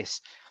fan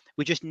base,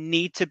 we just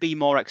need to be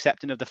more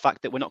accepting of the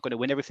fact that we're not going to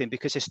win everything,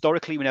 because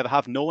historically we never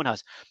have. No one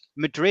has.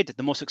 Madrid,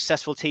 the most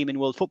successful team in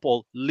world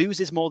football,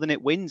 loses more than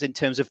it wins in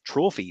terms of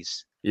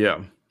trophies.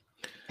 Yeah.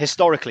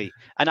 Historically.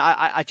 And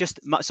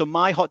so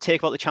my hot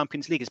take about the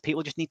Champions League is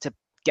people just need to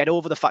get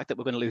over the fact that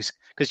we're going to lose,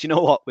 because you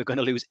know what? We're going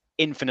to lose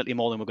infinitely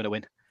more than we're going to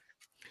win.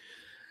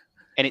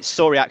 And it's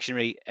so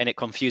reactionary and it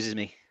confuses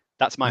me.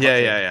 That's my hot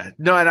take. Yeah.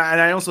 No, and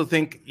I also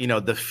think, the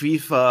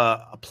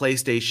FIFA,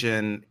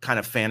 PlayStation kind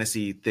of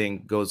fantasy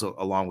thing goes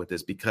along with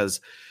this,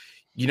 because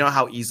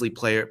how easily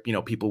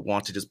people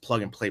want to just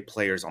plug and play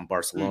players on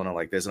Barcelona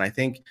like this. And I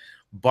think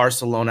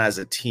Barcelona as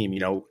a team,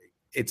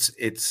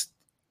 it's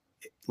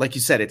like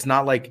you said, it's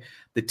not like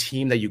the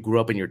team that you grew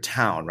up in your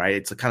town, right?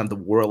 It's kind of the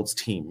world's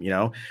team,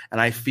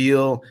 and I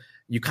feel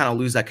you kind of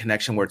lose that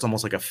connection where it's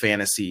almost like a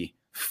fantasy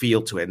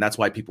feel to it. And that's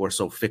why people are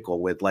so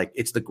fickle with like,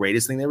 it's the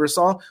greatest thing they ever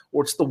saw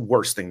or it's the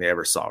worst thing they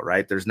ever saw,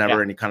 right? There's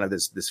never any kind of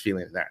this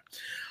feeling there.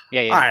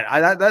 Yeah.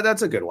 All right.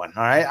 That's a good one.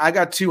 All right. I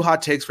got 2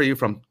 hot takes for you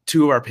from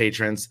 2 of our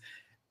patrons.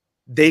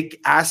 They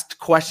asked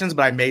questions,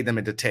 but I made them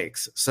into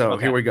takes. So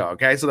Here we go.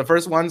 Okay. So the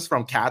first one's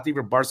from Kathy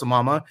from Barca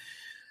Mama.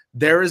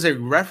 There is a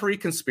referee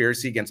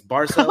conspiracy against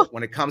Barca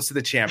when it comes to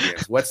the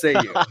champions. What say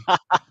you?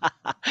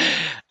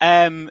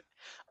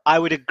 I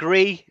would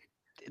agree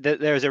that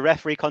there is a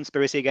referee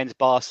conspiracy against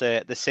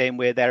Barca the same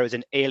way there is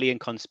an alien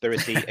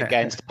conspiracy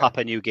against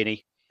Papua New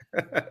Guinea.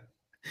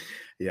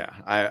 Yeah,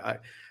 I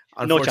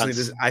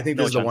unfortunately, I think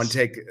this is the one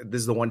take.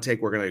 This is the one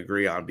take we're going to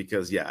agree on,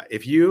 because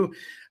if you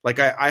like,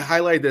 I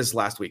highlighted this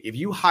last week. If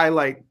you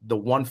highlight the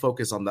one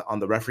focus on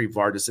the referee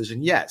VAR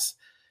decision, yes.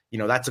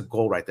 That's a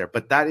goal right there.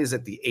 But that is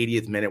at the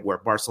 80th minute where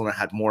Barcelona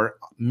had more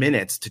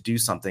minutes to do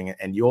something.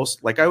 And you also,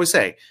 like I always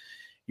say,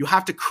 you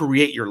have to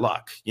create your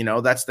luck.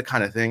 That's the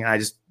kind of thing. I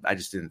just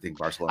didn't think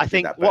Barcelona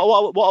did that.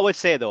 What I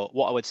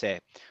would say,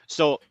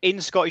 so in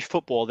Scottish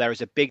football, there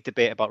is a big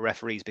debate about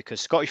referees, because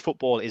Scottish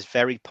football is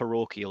very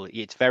parochial.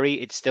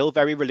 It's still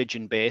very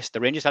religion based.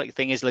 The Rangers Celtic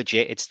thing is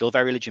legit. It's still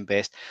very religion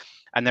based.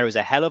 And there is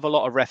a hell of a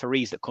lot of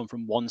referees that come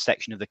from one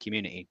section of the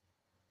community.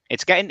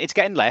 It's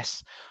getting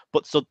less,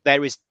 but so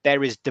there is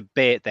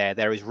debate there.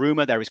 There is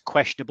rumor. There is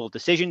questionable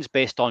decisions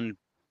based on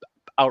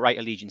outright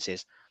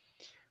allegiances.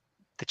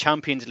 The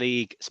Champions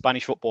League,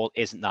 Spanish football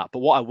isn't that. But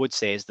what I would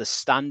say is the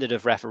standard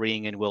of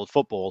refereeing in world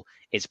football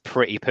is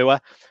pretty poor.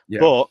 Yeah.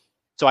 But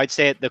so I'd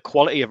say the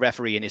quality of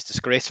refereeing is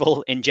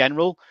disgraceful in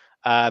general.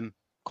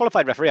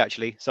 Qualified referee,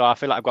 actually. So I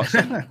feel like I've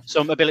got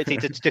some ability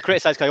to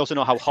criticize, because I also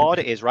know how hard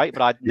it is, right?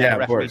 But I'd never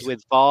refereed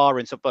with VAR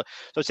and stuff. But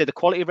so I'd say the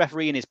quality of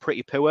refereeing is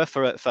pretty poor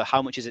for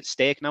how much is at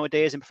stake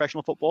nowadays in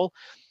professional football.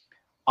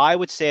 I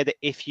would say that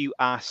if you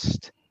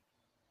asked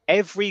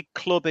every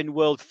club in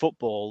world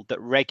football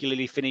that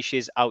regularly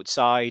finishes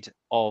outside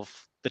of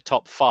the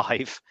top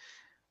 5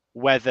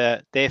 whether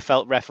they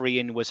felt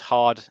refereeing was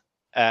hard,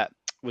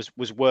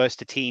 was worse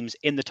to teams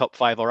in the top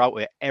 5 or out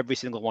where every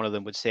single one of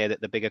them would say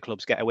that the bigger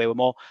clubs get away with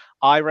more.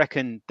 I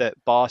reckon that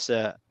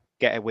Barca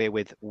get away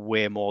with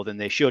way more than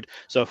they should.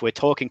 So if we're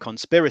talking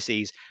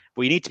conspiracies,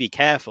 we need to be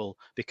careful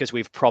because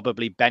we've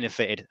probably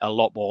benefited a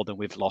lot more than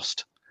we've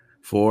lost.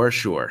 For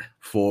sure.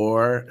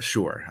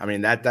 I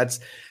mean, that's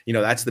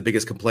the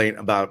biggest complaint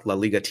about La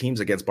Liga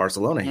teams against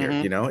Barcelona here,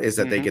 is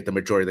that they get the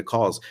majority of the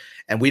calls.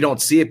 And we don't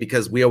see it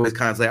because we always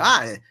kind of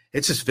say,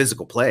 it's just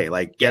physical play,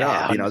 like get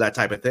up, that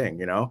type of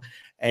thing,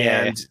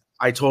 And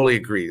I totally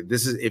agree.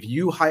 This is,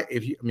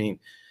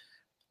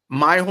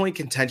 my only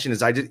contention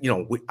is I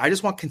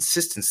just want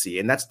consistency.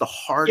 And that's the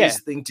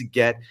hardest thing to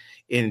get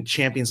in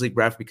Champions League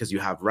ref because you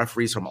have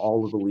referees from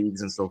all of the leagues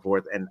and so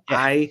forth. And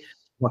I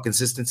want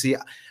consistency.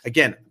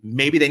 Again,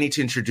 maybe they need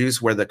to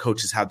introduce where the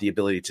coaches have the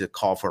ability to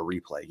call for a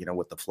replay,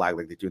 with the flag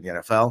like they do in the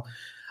NFL.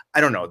 I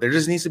don't know. There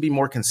just needs to be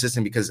more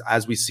consistent because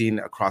as we've seen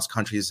across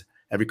countries,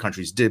 every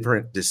country is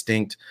different,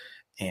 distinct.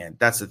 And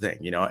that's the thing,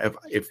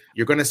 if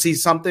you're going to see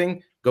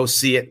something, go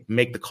see it,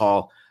 make the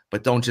call,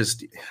 but don't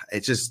just, it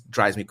just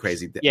drives me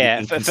crazy.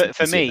 Yeah.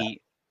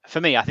 For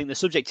me, I think the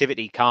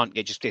subjectivity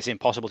it's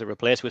impossible to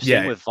replace. We've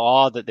seen with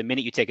VAR that the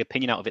minute you take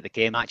opinion out of it, the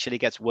game actually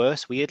gets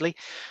worse, weirdly.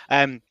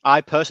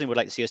 I personally would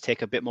like to see us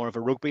take a bit more of a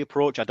rugby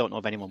approach. I don't know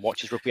if anyone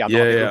watches rugby. I'm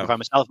not a rugby fan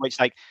myself, but it's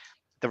like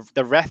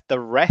the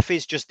ref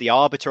is just the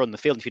arbiter on the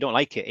field. If you don't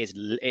like it,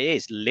 it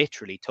is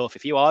literally tough.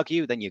 If you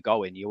argue, then you're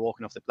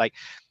walking off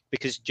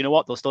because do you know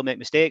what? They'll still make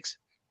mistakes,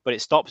 but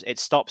it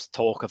stops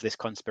talk of this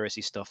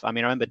conspiracy stuff. I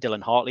mean, I remember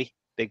Dylan Hartley,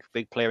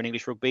 big player in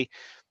English rugby,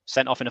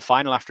 sent off in a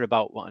final after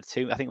about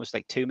 2 minutes,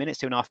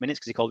 2.5 minutes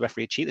because he called the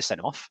referee a cheater, sent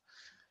off.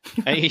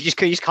 And you just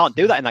can't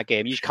do that in that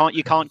game. You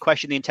can't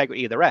question the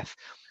integrity of the ref.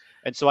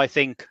 And so I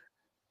think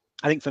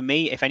for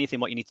me, if anything,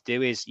 what you need to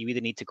do is you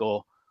either need to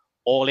go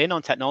all in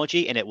on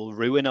technology and it will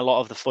ruin a lot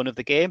of the fun of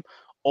the game,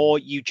 or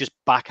you just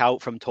back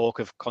out from talk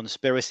of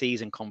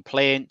conspiracies and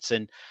complaints,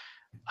 and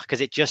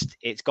because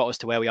it's got us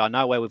to where we are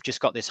now, where we've just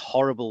got this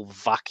horrible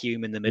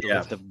vacuum in the middle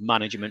of the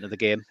management of the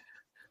game.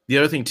 The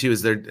other thing too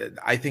is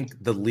I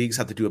think the leagues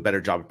have to do a better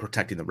job of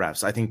protecting the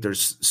refs. I think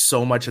there's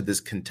so much of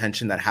this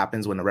contention that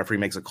happens when a referee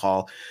makes a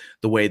call,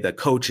 the way the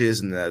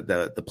coaches and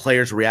the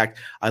players react.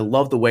 I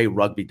love the way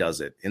rugby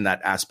does it in that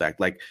aspect.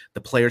 Like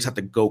the players have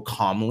to go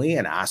calmly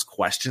and ask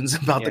questions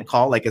about the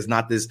call. Like it's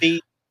not this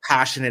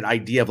passionate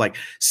idea of like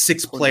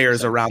 6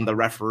 players around the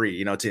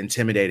referee, to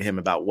intimidate him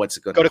about what's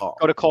going to call.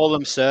 Got to call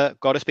them, sir.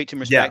 Got to speak to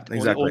him respect. Yeah,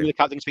 exactly. Only the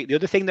captain can speak. The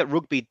other thing that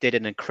rugby did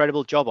an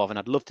incredible job of, and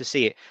I'd love to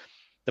see it.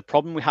 The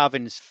problem we have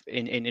in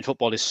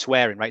football is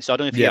swearing, right? So I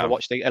don't know if you ever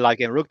watched a live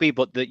game of rugby,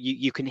 but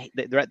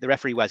the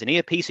referee wears an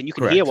earpiece and you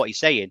can hear what he's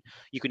saying.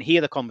 You can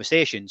hear the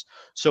conversations.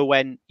 So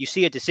when you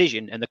see a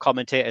decision and the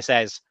commentator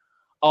says,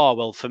 "Oh,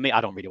 well, for me, I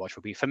don't really watch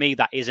rugby. For me,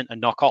 that isn't a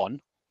knock on,"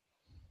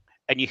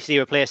 and you see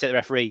a player say to the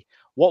referee,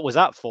 "What was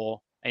that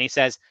for?" And he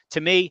says,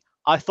 "To me,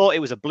 I thought it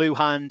was a blue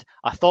hand.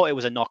 I thought it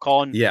was a knock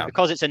on. Yeah.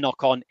 Because it's a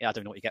knock on. I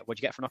don't know what you get. What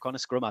do you get for knock on? A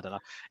scrum? I don't know.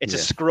 It's a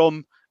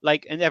scrum."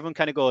 And everyone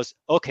kind of goes,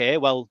 "Okay,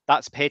 well,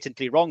 that's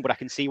patently wrong, but I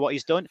can see what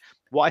he's done."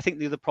 What I think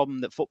the other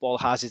problem that football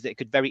has is that it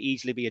could very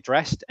easily be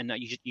addressed, and that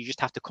you just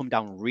have to come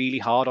down really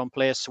hard on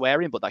players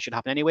swearing, but that should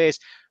happen anyways.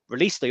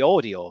 Release the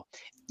audio.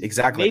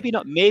 Exactly.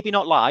 Maybe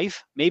not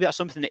live. Maybe that's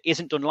something that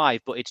isn't done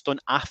live, but it's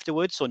done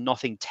afterwards, so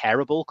nothing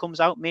terrible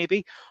comes out.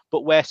 Maybe,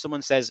 but where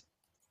someone says,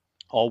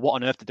 "Oh, what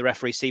on earth did the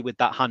referee see with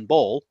that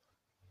handball?"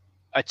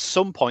 At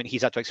some point,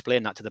 he's had to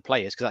explain that to the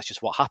players because that's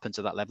just what happens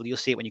at that level. You'll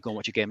see it when you go and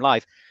watch a game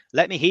live.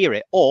 Let me hear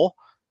it. Or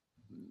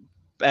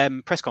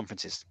press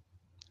conferences.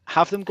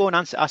 Have them go and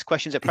ask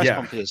questions at press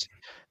conferences.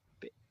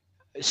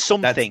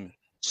 Something,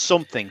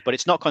 but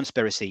it's not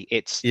conspiracy.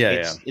 It's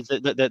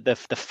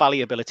the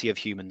fallibility of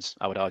humans,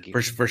 I would argue.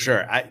 For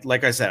sure.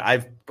 Like I said,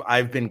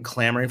 I've been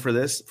clamoring for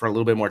this, for a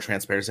little bit more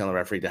transparency on the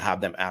referee, to have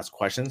them ask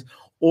questions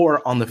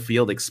or on the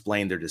field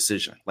explain their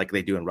decision like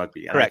they do in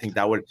rugby. And I think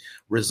that would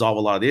resolve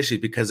a lot of the issues,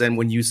 because then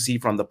when you see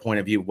from the point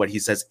of view what he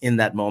says in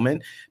that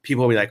moment,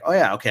 people will be like, "Oh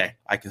yeah, okay,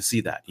 I can see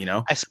that,"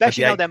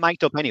 Especially now they're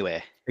mic'd up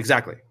anyway.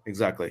 Exactly.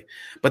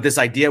 But this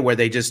idea where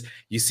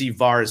you see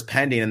VAR is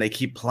pending and they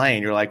keep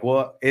playing, you're like,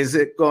 well, is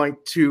it going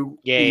to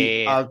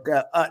be?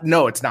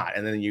 No, it's not.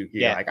 And then you're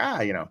like,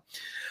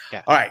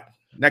 Yeah. All right.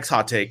 Next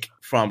hot take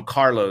from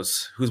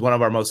Carlos, who's one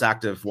of our most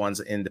active ones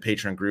in the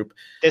Patreon group.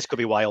 This could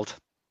be wild.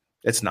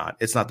 It's not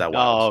that wild.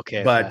 Oh,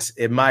 okay. But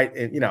it might,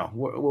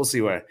 we'll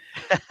see where.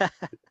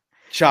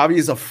 Xavi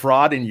is a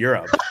fraud in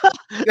Europe.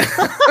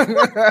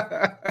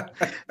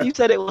 You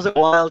said it wasn't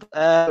wild.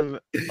 God,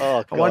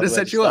 I wanted to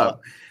set you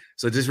up.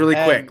 So just really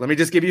quick, let me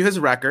just give you his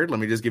record.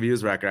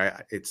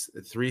 It's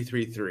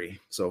 3-3-3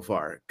 so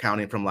far,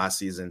 counting from last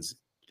season's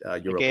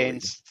Europa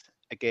League.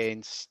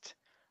 Against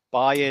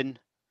Bayern,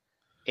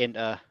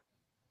 Inter,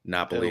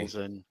 Napoli,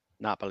 Pilsen,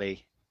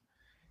 Napoli,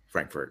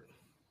 Frankfurt.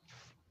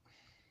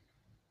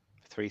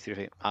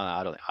 3-3.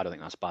 I don't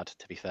think that's bad,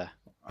 to be fair.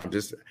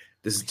 This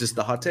is just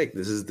the hot take.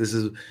 This is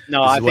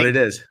what it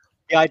is.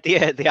 The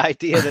idea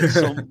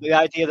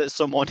that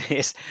someone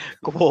is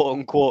quote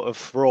unquote a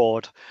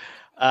fraud,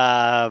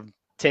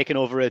 taking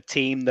over a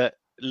team that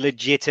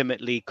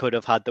legitimately could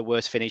have had the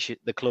worst finish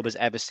the club has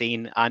ever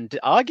seen, and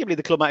arguably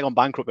the club might have gone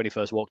bankrupt when he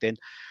first walked in.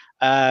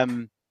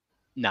 I'm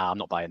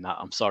not buying that.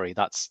 I'm sorry,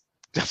 that's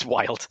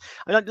wild.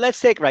 I mean, let's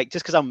take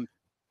just because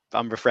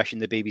I'm refreshing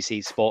the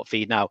BBC Sport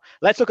feed now.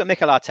 Let's look at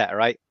Mikel Arteta.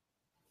 Right,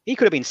 he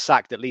could have been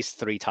sacked at least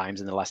 3 times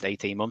in the last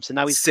 18 months, and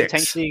now he's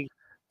potentially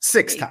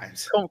 6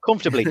 times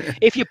comfortably.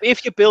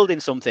 if you're building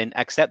something,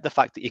 accept the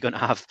fact that you're going to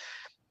have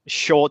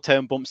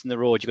short-term bumps in the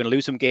road. You're going to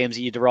lose some games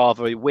that you'd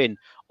rather win,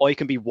 or you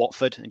can be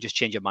Watford and just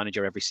change your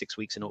manager every 6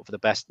 weeks and hope for the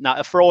best. Now,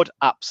 a fraud,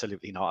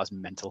 absolutely not. As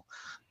mental.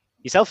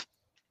 Yourself?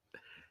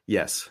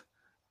 Yes.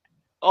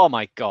 Oh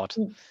my God.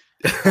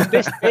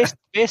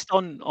 based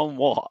on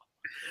what?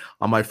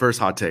 On my first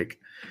hot take.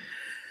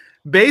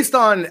 Based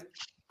on,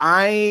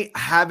 I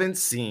haven't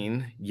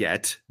seen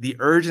yet the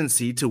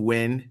urgency to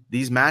win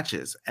these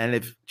matches. And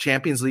if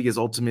Champions League is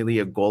ultimately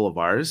a goal of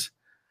ours,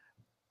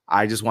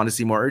 I just want to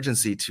see more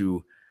urgency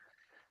to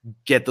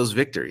get those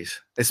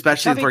victories,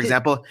 especially, for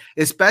example,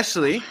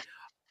 especially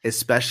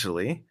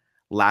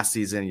last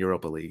season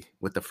Europa League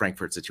with the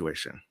Frankfurt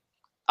situation.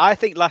 I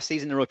think last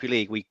season in Europa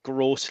League, we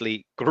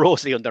grossly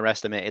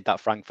underestimated that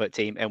Frankfurt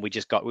team, and we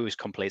was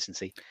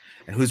complacency.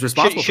 And who's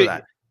responsible for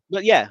that?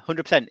 Well, yeah,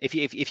 100%.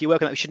 If you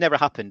work on that, it should never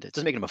have happened. It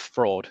doesn't make them a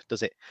fraud,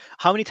 does it?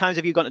 How many times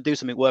have you gone to do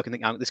something work and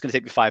think, this is going to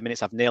take me 5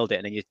 minutes, I've nailed it,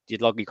 and then you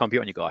log your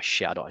computer and you go, oh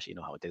shit, I don't actually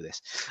know how to do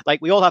this. Like,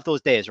 we all have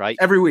those days, right?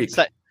 Every week.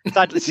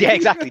 Yeah,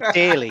 exactly.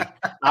 Daily,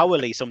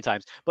 hourly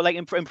sometimes. But like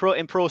in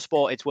pro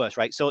sport, it's worse,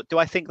 right? So do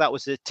I think that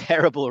was a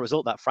terrible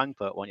result, that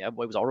Frankfurt one? Yeah, it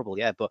was horrible,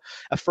 yeah. But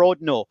a fraud,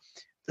 no.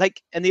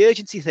 Like, and the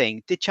urgency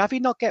thing, did Xavi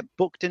not get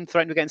booked and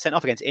threatened with getting sent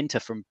off against Inter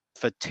for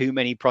too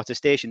many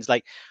protestations?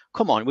 Like,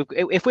 come on,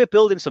 if we're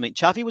building something,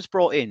 Xavi was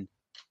brought in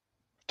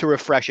to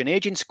refresh an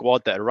aging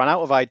squad that had run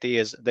out of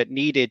ideas, that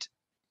needed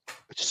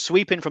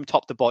sweeping from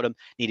top to bottom,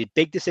 needed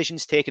big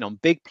decisions taken on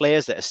big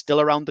players that are still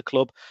around the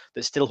club,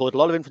 that still hold a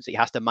lot of influence that he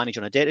has to manage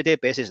on a day-to-day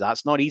basis.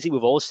 That's not easy.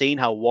 We've all seen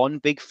how one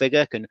big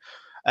figure can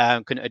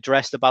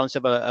address the balance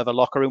of a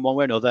locker room one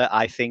way or another.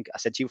 I think I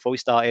said to you before we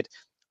started,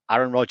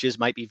 Aaron Rodgers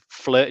might be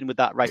flirting with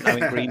that right now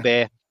in Green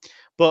Bay,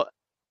 but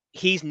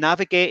he's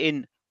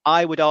navigating,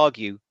 I would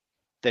argue,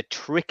 the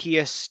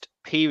trickiest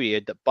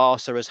period that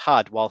Barca has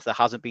had whilst there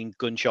hasn't been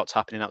gunshots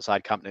happening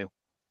outside Camp Nou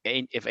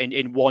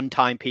in one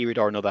time period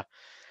or another.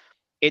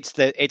 It's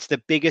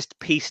the biggest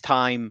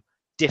peacetime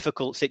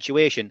difficult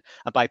situation,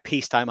 and by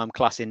peacetime I'm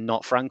classing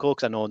not Franco,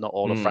 because I know not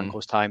all of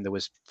Franco's time there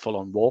was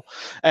full-on war.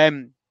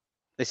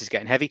 This is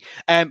getting heavy.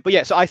 But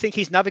yeah, so I think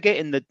he's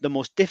navigating the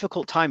most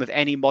difficult time of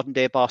any modern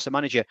day Barca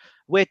manager.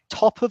 We're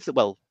top of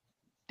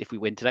if we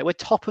win tonight, we're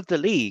top of the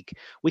league.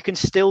 We can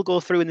still go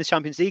through in the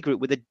Champions League group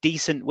with a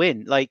decent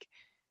win. Like,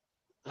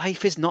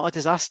 life is not a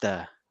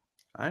disaster.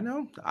 I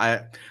know.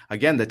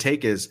 Again, the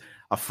take is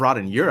a fraud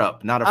in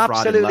Europe, not a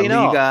fraud in La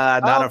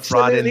Liga, not a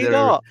fraud in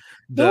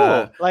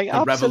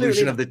the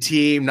revolution of the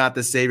team, not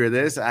the savior of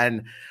this.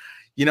 And,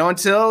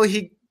 until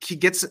he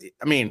gets,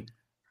 I mean,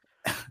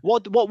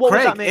 What Craig, would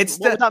that make?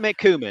 What would that make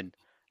Koeman?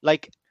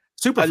 Like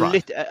super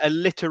a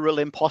literal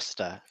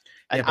imposter.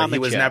 Yeah, but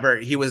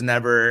he was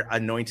never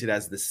anointed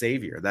as the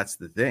savior. that's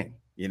the thing,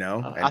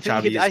 I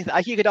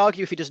think you could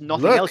argue if he does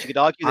nothing else, you could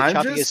argue that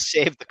Xavi has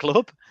saved the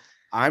club.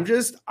 I'm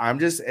just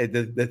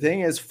the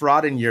thing is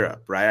fraud in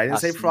Europe, right? I didn't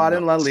say fraud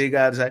in La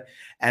Liga.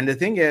 And the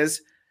thing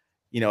is,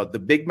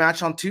 the big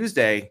match on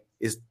Tuesday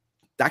is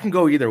that can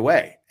go either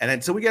way. And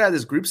until we get out of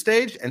this group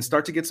stage and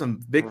start to get some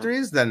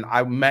victories, then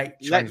I might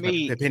change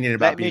my opinion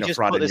about being a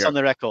fraud in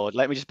Europe.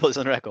 Let me just put this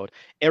on the record.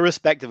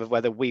 Irrespective of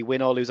whether we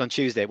win or lose on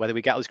Tuesday, whether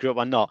we get out of this group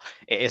or not,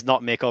 it is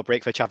not make or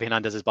break for Xavi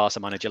Hernandez as Barca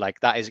manager. Like,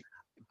 that is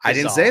bizarre. I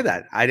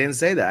didn't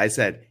say that. I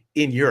said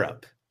in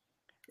Europe.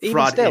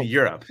 Fraud in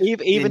Europe.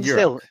 Even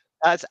still,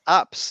 that's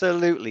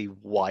absolutely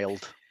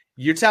wild.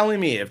 You're telling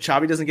me if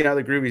Xavi doesn't get out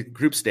of the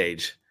group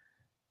stage,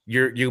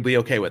 you'll be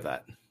okay with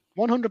that?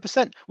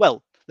 100%.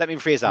 Well, let me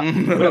rephrase that.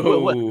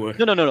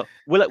 No.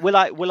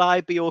 Will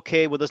I be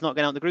okay with us not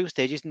getting out the group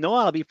stages? No,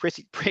 I'll be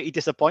pretty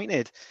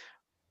disappointed.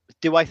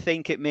 Do I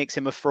think it makes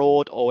him a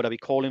fraud, or would I be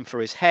calling for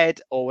his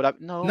head, or would I?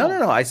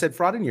 No. I said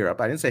fraud in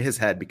Europe. I didn't say his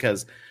head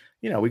because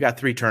we got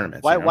 3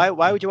 tournaments.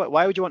 Why would you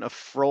want a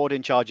fraud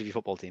in charge of your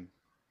football team?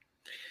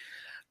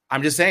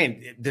 I'm just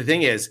saying, the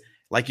thing is,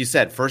 like you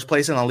said, first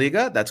place in La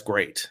Liga, that's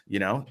great.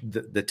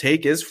 The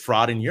take is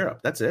fraud in Europe.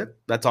 That's it.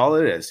 That's all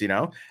it is.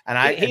 And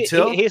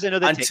until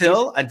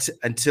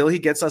he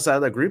gets us out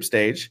of the group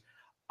stage,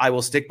 I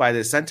will stick by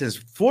this sentence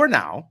for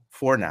now,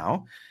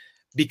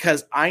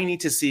 because I need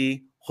to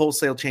see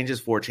wholesale changes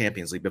for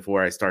Champions League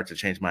before I start to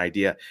change my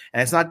idea.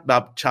 And it's not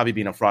about Xavi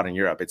being a fraud in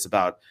Europe. It's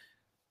about,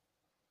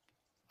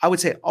 I would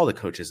say, all the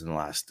coaches in the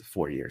last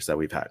 4 years that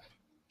we've had.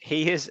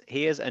 Here's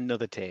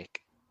another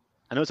take.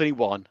 I know it's only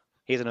one.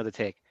 Here's another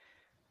take.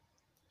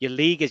 Your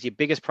league is your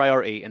biggest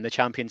priority, and the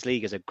Champions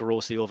League is a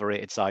grossly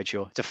overrated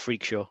sideshow. It's a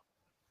freak show.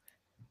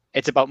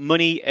 It's about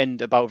money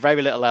and about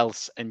very little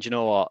else. And you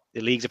know what?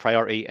 The league's a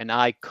priority, and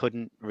I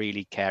couldn't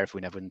really care if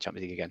we never win the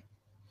Champions League again.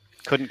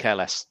 Couldn't care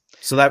less.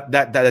 So that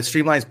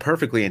streamlines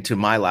perfectly into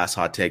my last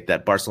hot take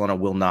that Barcelona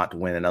will not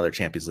win another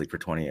Champions League for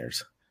 20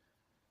 years.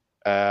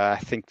 I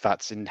think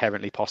that's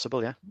inherently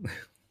possible, yeah.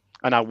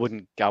 And I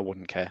wouldn't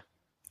care.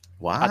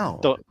 Wow.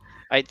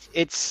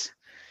 It's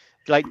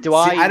like,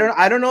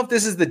 I don't know if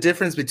this is the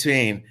difference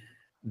between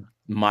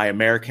my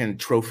American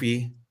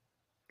trophy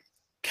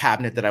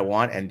cabinet that I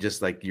want and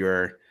just like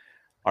your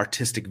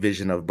artistic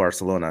vision of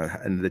Barcelona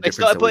and the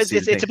difference.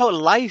 It's about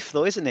life,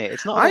 though, isn't it?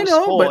 It's not. I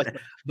know, sport.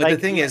 but like,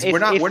 the thing is,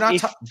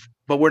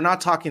 we're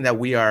not talking that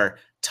we are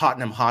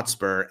Tottenham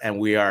Hotspur and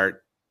we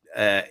are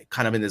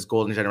kind of in this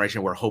golden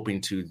generation. We're hoping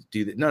to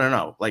do that.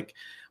 No. Like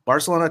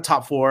Barcelona,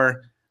 top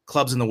 4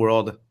 clubs in the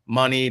world,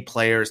 money,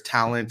 players,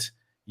 talent,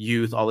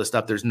 youth, all this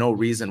stuff. There's no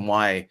reason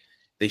why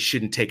they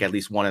shouldn't take at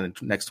least one in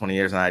the next 20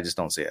 years, and I just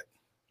don't see it.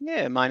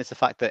 Yeah, minus the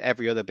fact that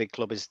every other big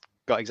club has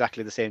got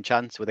exactly the same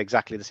chance with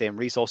exactly the same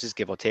resources,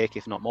 give or take,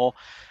 if not more,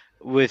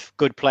 with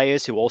good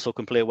players who also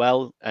can play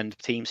well and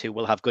teams who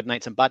will have good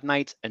nights and bad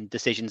nights and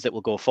decisions that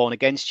will go for and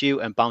against you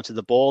and bounce of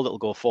the ball that will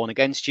go for and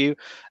against you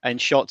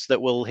and shots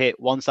that will hit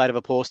one side of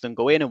a post and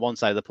go in and one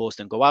side of the post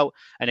and go out,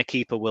 and a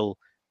keeper will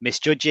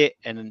misjudge it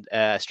and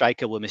a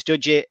striker will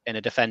misjudge it and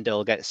a defender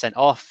will get sent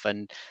off.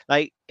 And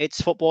like,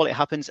 it's football, it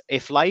happens.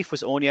 If life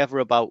was only ever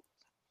about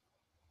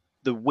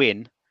the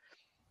win,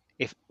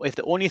 if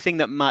the only thing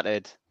that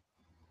mattered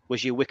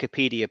was your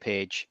Wikipedia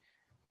page,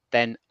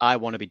 then I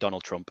want to be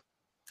Donald Trump.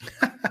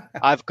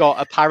 I've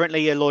got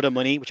apparently a load of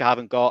money, which I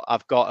haven't got.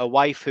 I've got a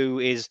wife who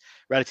is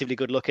relatively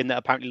good looking that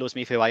apparently loves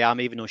me for who I am,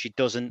 even though she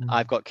doesn't.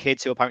 I've got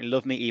kids who apparently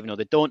love me, even though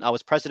they don't. I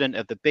was president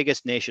of the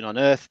biggest nation on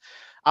earth.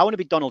 I want to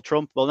be Donald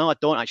Trump. Well, no, I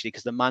don't actually,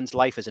 because the man's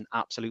life is an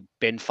absolute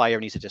bin fire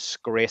and he's a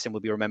disgrace and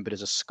will be remembered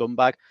as a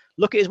scumbag.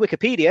 Look at his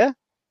Wikipedia.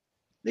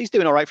 He's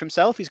doing all right for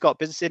himself. He's got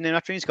business in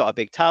after. He's got a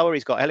big tower.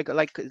 He's got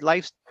like,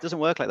 life doesn't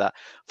work like that.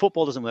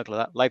 Football doesn't work like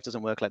that. Life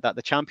doesn't work like that.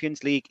 The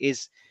Champions League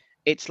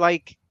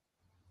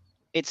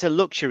it's a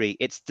luxury.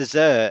 It's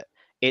dessert.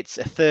 It's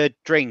a third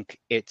drink.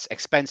 It's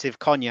expensive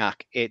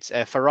cognac. It's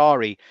a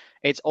Ferrari.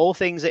 It's all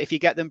things that if you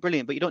get them,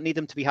 brilliant, but you don't need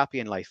them to be happy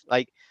in life.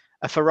 Like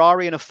a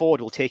Ferrari and a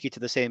Ford will take you to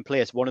the same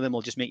place. One of them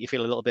will just make you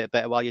feel a little bit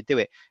better while you do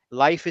it.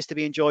 Life is to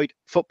be enjoyed.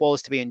 Football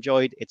is to be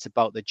enjoyed. It's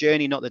about the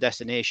journey, not the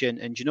destination.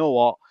 And you know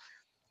what?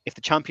 If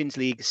the Champions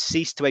League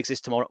ceased to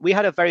exist tomorrow, we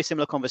had a very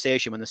similar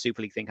conversation when the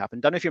Super League thing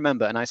happened. Don't know if you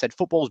remember. And I said,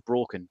 football's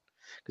broken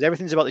because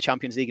everything's about the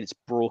Champions League and it's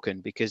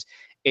broken because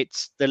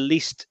it's the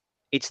least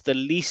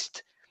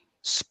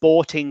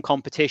sporting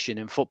competition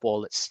in football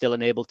that's still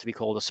enabled to be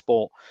called a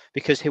sport,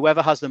 because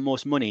whoever has the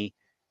most money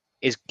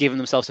is giving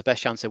themselves the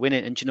best chance of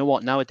winning. And do you know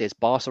what? Nowadays,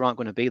 Barca aren't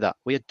going to be that.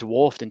 We are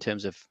dwarfed in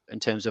terms of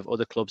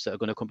other clubs that are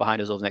going to come behind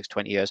us over the next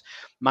 20 years.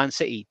 Man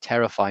City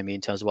terrify me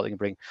in terms of what they can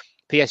bring.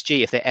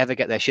 PSG, if they ever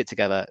get their shit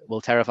together,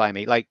 will terrify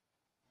me. Like,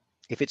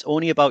 if it's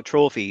only about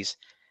trophies,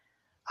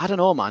 I don't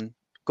know, man.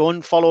 Go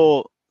and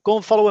follow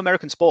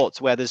American sports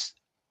where there's,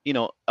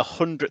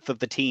 100th of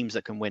the teams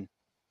that can win.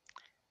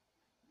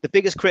 The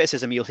biggest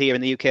criticism you'll hear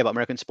in the UK about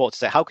American sports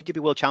is that how could you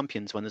be world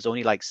champions when there's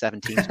only like 7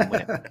 teams can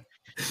win it?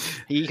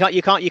 You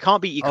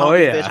can't be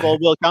baseball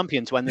world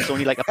champions when there's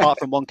only like, apart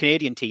from one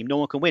Canadian team, no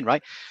one can win,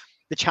 right?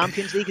 The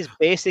Champions League is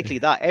basically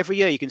that. Every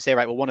year you can say,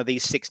 right, well, one of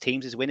these 6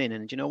 teams is winning,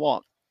 and do you know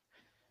what?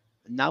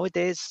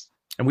 Nowadays,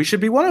 and we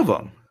should be one of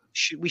them.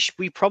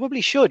 We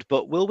probably should,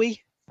 but will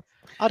we?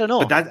 I don't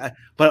know.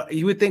 But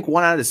you would think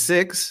 1 out of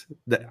 6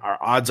 that our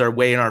odds are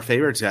way in our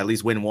favor to at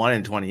least win 1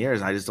 in 20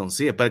 years. I just don't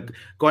see it. But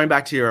going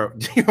back to your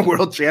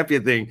world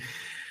champion thing,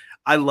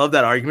 I love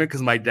that argument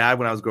because my dad,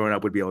 when I was growing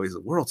up, would be always a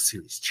World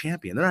Series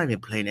champion. They're not even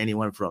playing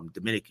anyone from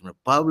Dominican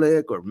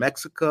Republic or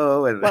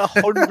Mexico. And well,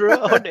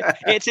 100,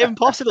 it's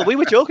impossible. We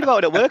were joking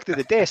about it at work the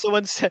other day. So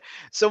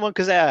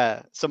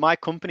my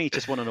company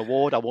just won an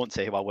award. I won't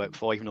say who I work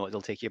for, even though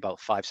it'll take you about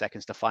 5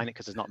 seconds to find it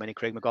because there's not many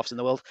Craig McGoffs in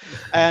the world.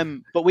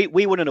 But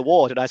we won an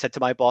award, and I said to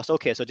my boss,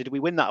 "Okay, so did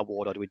we win that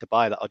award, or do we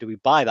buy that, or do we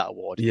buy that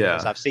award?" Yeah,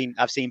 because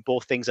I've seen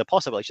both things are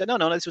possible. She said,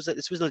 "No, this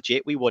was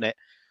legit. We won it."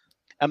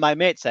 And my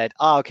mate said,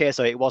 okay,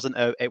 so it wasn't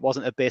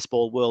a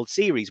baseball World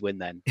Series win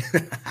then.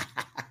 And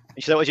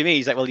she said, what do you mean?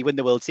 He's like, well, you win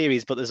the World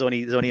Series, but there's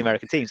only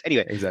American teams.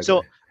 Anyway, exactly.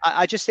 So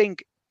I just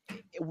think,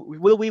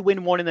 will we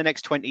win one in the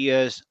next 20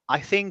 years? I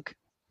think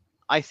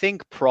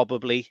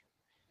probably.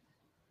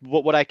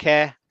 What would I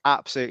care?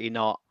 Absolutely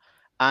not.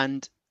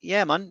 And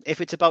yeah, man,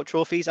 if it's about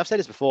trophies, I've said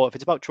this before, if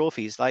it's about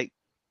trophies, like,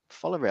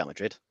 follow Real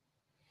Madrid.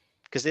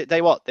 Because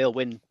they'll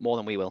win more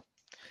than we will.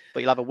 But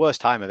you'll have a worse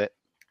time of it.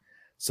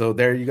 So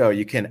there you go.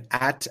 You can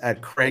at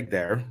Craig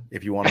there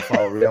if you want to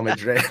follow Real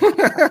Madrid.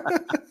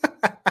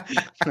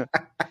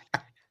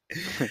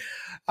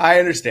 I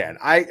understand.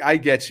 I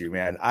get you,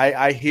 man.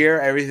 I hear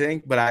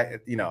everything, but I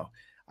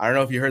don't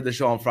know if you heard the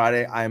show on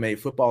Friday. I'm a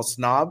football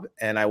snob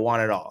and I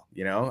want it all.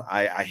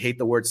 I hate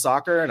the word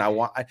soccer and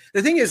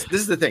the thing is, this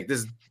is the thing.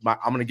 I'm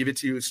going to give it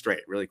to you straight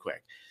really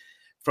quick.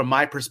 From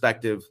my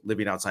perspective,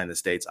 living outside the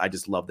States, I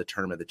just love the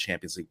tournament of the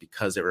Champions League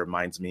because it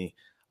reminds me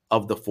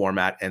of the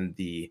format and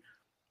the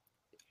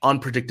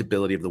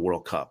unpredictability of the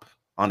World Cup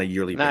on a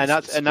yearly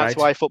basis. That's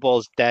why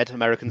football's dead.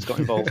 Americans got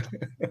involved.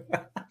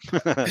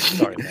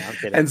 Sorry, man, I'm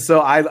kidding. And so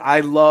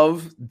I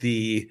love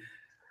the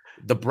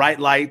the bright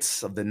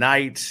lights of the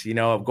night,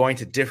 of going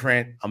to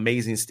different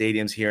amazing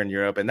stadiums here in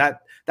Europe. And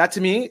that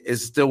to me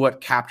is still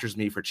what captures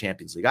me for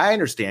Champions League. I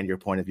understand your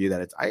point of view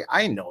that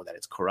I know that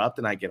it's corrupt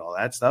and I get all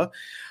that stuff,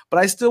 but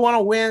I still want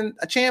to win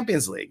a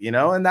Champions League,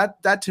 and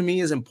that to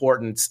me is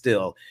important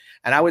still.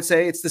 And I would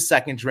say it's the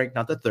second drink,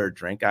 not the third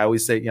drink. I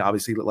always say,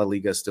 obviously La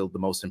Liga is still the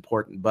most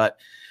important, but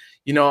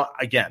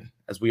again,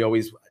 as we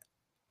always,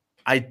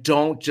 I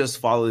don't just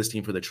follow this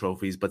team for the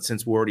trophies, but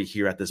since we're already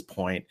here at this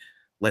point,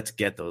 let's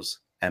get those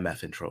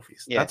MFN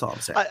trophies. Yeah. That's all I'm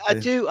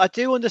saying. I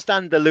do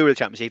understand the lure of the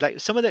Champions League. Like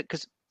some of the,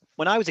 because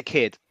when I was a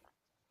kid,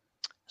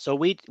 so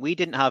we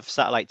didn't have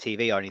satellite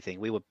TV or anything.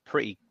 We were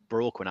pretty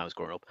broke when I was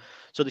growing up.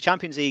 So the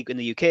Champions League in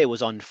the UK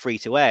was on free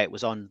to air. It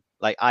was on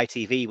like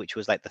ITV, which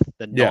was like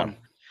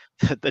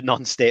the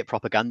non-state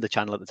propaganda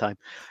channel at the time.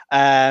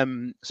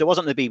 So it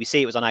wasn't the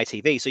BBC, it was on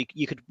ITV. So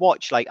you could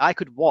watch, like I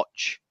could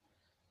watch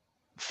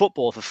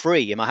football for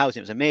free in my house. And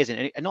it was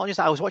amazing. And not just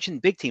that, I was watching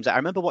big teams. I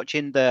remember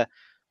watching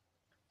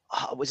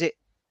was it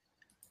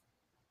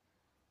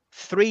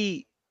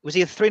 3-0 or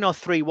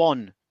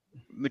 3-1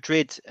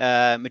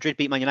 Madrid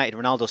beat Man United.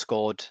 Ronaldo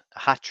scored a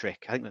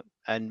hat-trick, I think,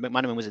 and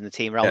McManaman was in the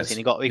team. And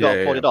he got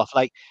pulled off.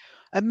 Like,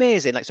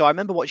 amazing. Like, so I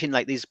remember watching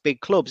like these big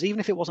clubs, even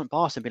if it wasn't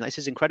Barca, being like, this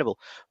is incredible.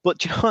 But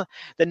do you know what?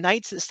 The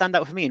nights that stand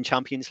out for me in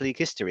Champions League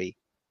history,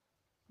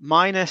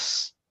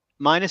 minus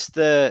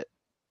the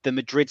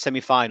Madrid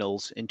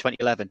semi-finals in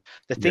 2011,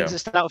 the things that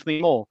stand out for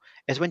me more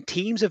is when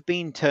teams have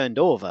been turned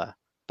over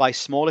by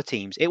smaller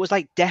teams. It was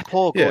like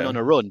Depor going on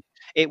a run.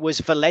 It was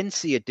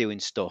Valencia doing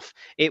stuff.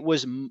 It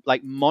was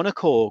like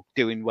Monaco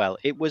doing well.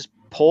 It was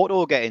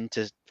Porto getting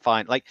to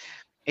find, like,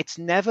 it's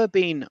never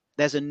been,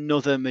 there's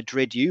another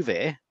Madrid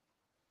Juve.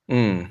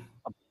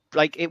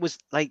 Like it was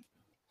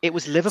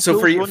Liverpool. So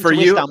for you,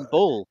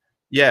 Istanbul.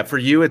 Yeah, for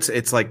you,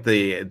 it's like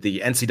the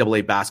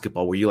NCAA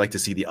basketball where you like to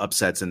see the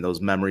upsets and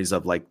those memories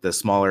of like the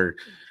smaller.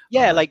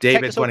 Yeah, like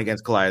Davis went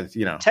against Goliath.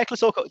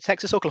 Texas,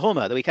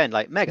 Oklahoma, the weekend,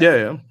 like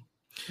mega.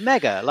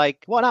 Mega.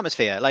 Like what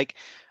atmosphere? Like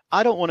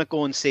I don't want to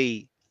go and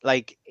see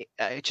like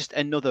just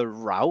another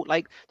rout.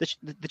 Like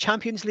the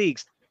Champions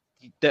Leagues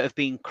that have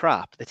been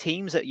crap. The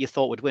teams that you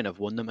thought would win have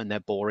won them, and they're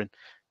boring.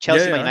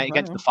 Chelsea, Man United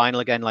get to the final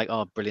again. Like,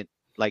 oh, brilliant.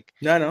 Like,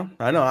 I know.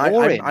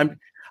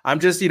 I'm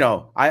just,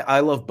 I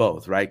love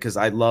both, right? Because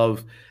I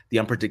love the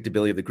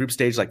unpredictability of the group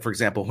stage. Like, for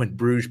example, when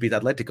Bruges beat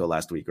Atletico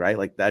last week, right?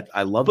 Like that,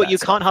 I love. But you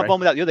can't have one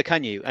without the other,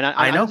 can you? And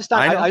I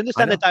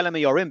understand the dilemma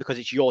you're in because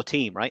it's your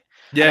team, right?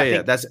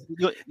 Yeah, that's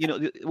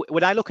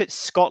when I look at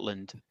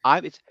Scotland,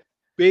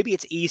 maybe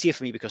it's easier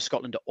for me because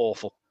Scotland are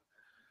awful.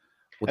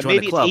 Well,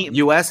 join the club.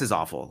 US is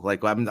awful.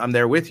 Like I'm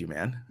there with you,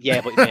 man. Yeah,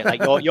 but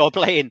like you're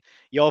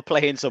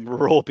playing some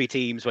ropey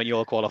teams when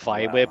you're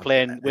qualifying. Wow,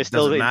 we're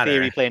still in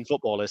theory playing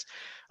footballers.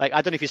 Like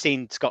I don't know if you've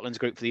seen Scotland's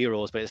group for the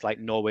Euros, but it's like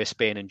Norway,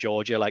 Spain, and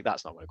Georgia. Like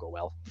that's not going to go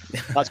well.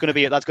 That's going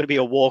to be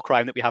a war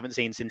crime that we haven't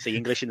seen since the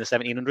English in the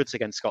 1700s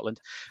against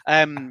Scotland.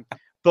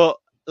 But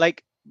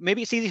like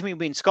maybe it's easy for me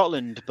being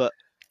Scotland, but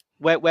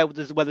where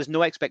there's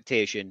no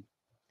expectation.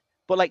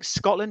 But like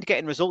Scotland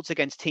getting results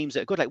against teams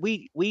that are good, like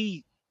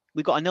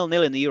we got a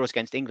 0-0 in the Euros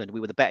against England. We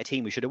were the better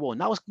team. We should have won.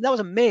 That was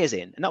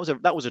amazing, and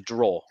that was a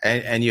draw.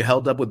 And you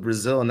held up with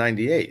Brazil in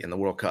 '98 in the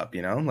World Cup.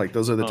 Like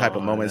those are the type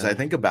of moments I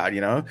think about.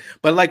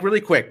 But like really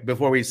quick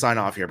before we sign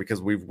off here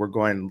because we're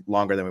going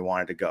longer than we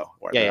wanted to go.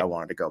 I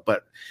wanted to go,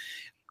 but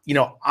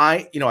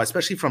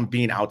especially from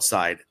being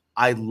outside,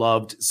 I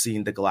loved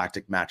seeing the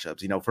galactic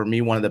matchups. For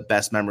me, one of the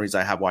best memories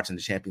I have watching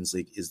the Champions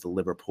League is the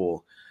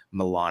Liverpool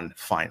Milan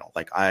final.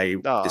 Like I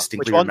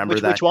distinctly remember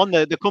that. Which one?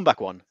 The comeback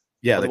one.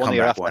 Yeah, the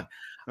comeback one.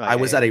 I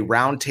was at a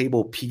round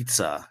table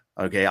pizza,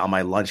 on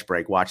my lunch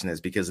break watching this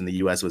because in the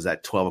US it was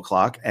at 12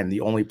 o'clock and the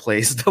only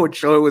place that would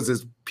show it was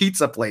this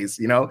pizza place,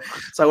 So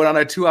I went on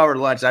a 2-hour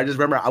lunch. I just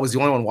remember I was the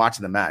only one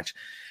watching the match.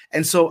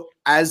 And so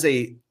as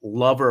a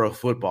lover of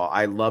football,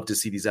 I love to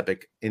see these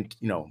epic,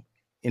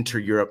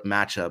 inter-Europe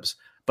matchups.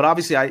 But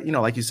obviously,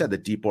 like you said, the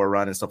Depor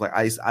run and stuff like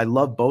I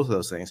love both of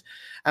those things.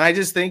 And I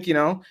just think,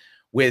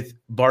 with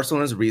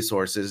Barcelona's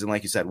resources and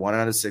like you said, 1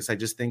 out of 6, I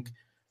just think,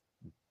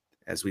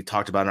 as we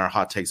talked about in our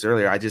hot takes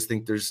earlier, I just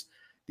think there's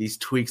these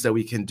tweaks that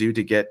we can do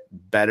to get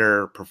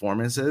better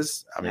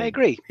performances. I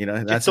agree.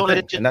 That's don't let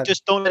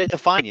it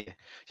define you.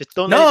 Just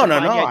don't.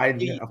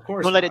 Of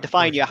course, don't let it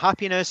define your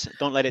happiness.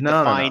 Don't let it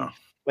define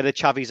whether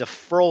Xavi's a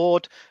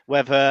fraud.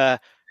 Whether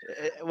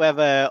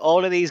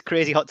all of these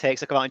crazy hot takes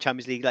that come out in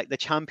Champions League, like the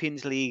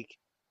Champions League,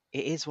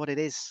 it is what it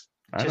is.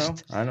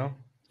 I know.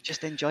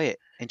 Just enjoy it.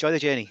 Enjoy the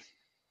journey.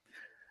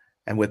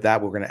 And with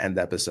that, we're going to end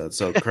the episode.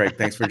 So, Craig,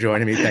 thanks for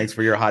joining me. Thanks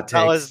for your hot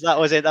takes. That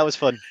was it. That was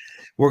fun.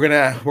 We're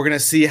gonna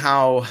see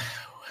how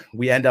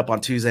we end up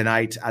on Tuesday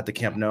night at the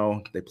Camp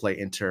Nou. They play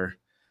Inter.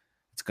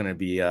 It's going to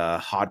be a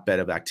hotbed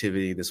of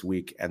activity this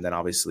week, and then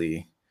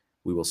obviously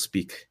we will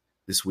speak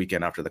this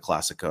weekend after the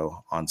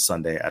Classico on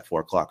Sunday at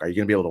 4:00. Are you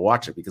going to be able to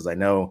watch it? Because I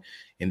know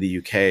in the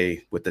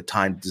UK with the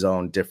time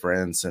zone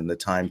difference and the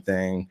time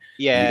thing,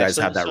 you guys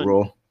have that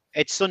rule.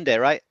 It's Sunday,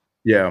 right?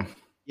 Yeah.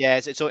 Yeah,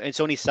 it's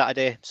only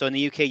Saturday. So in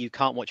the UK, you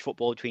can't watch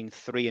football between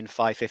 3 and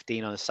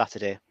 5:15 on a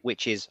Saturday,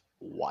 which is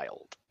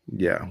wild.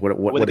 Yeah. What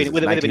Would is it,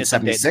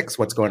 1976?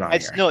 What's going on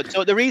here? No,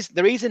 so the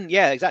reason,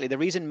 yeah, exactly. The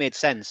reason made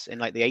sense in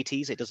like the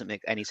 80s. It doesn't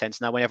make any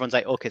sense now when everyone's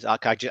like, okay, so I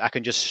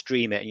can just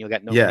stream it and you'll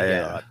get no money.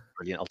 Yeah. Right,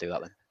 brilliant. I'll do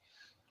that then.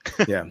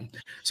 Yeah.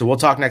 So we'll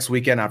talk next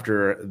weekend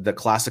after the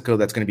Clásico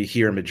that's going to be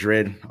here in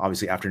Madrid,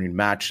 obviously afternoon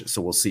match.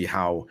 So we'll see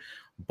how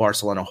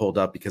Barcelona hold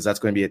up, because that's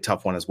going to be a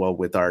tough one as well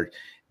with our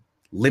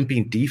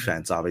limping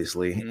defense,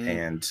 obviously,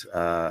 and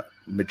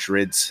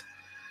Madrid's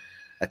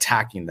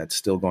attacking that's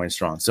still going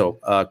strong. So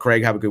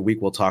Craig, have a good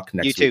week. We'll talk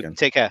next weekend. You too.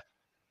 Take care.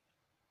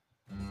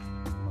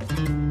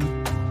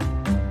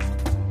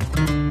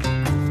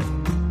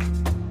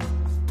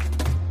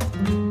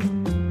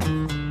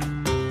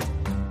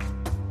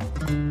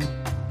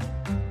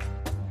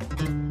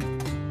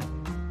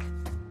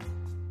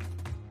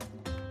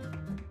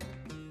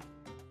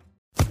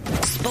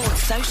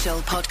 Social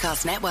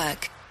Podcast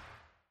Network.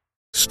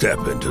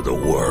 Step into the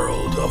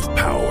world of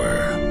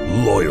power,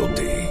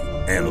 loyalty,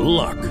 and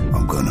luck.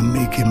 I'm gonna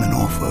make him an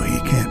offer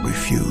he can't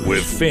refuse.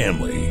 With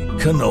family,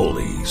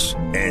 cannolis,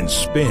 and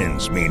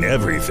spins mean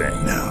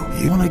everything. Now,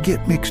 you wanna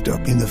get mixed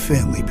up in the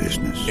family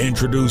business.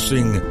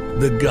 Introducing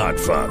The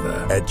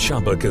Godfather at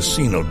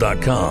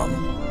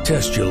ChumbaCasino.com.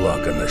 Test your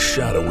luck in the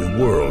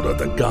shadowy world of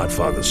The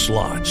Godfather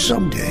slot.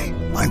 Someday,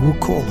 I will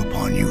call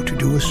upon you to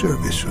do a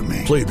service for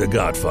me. Play The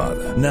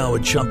Godfather, now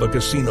at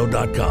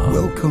ChumbaCasino.com.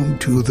 Welcome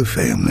to the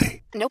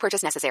family. No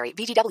purchase necessary.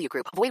 VGW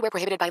Group. Void where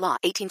prohibited by law.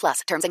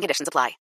 18+. Terms and conditions apply.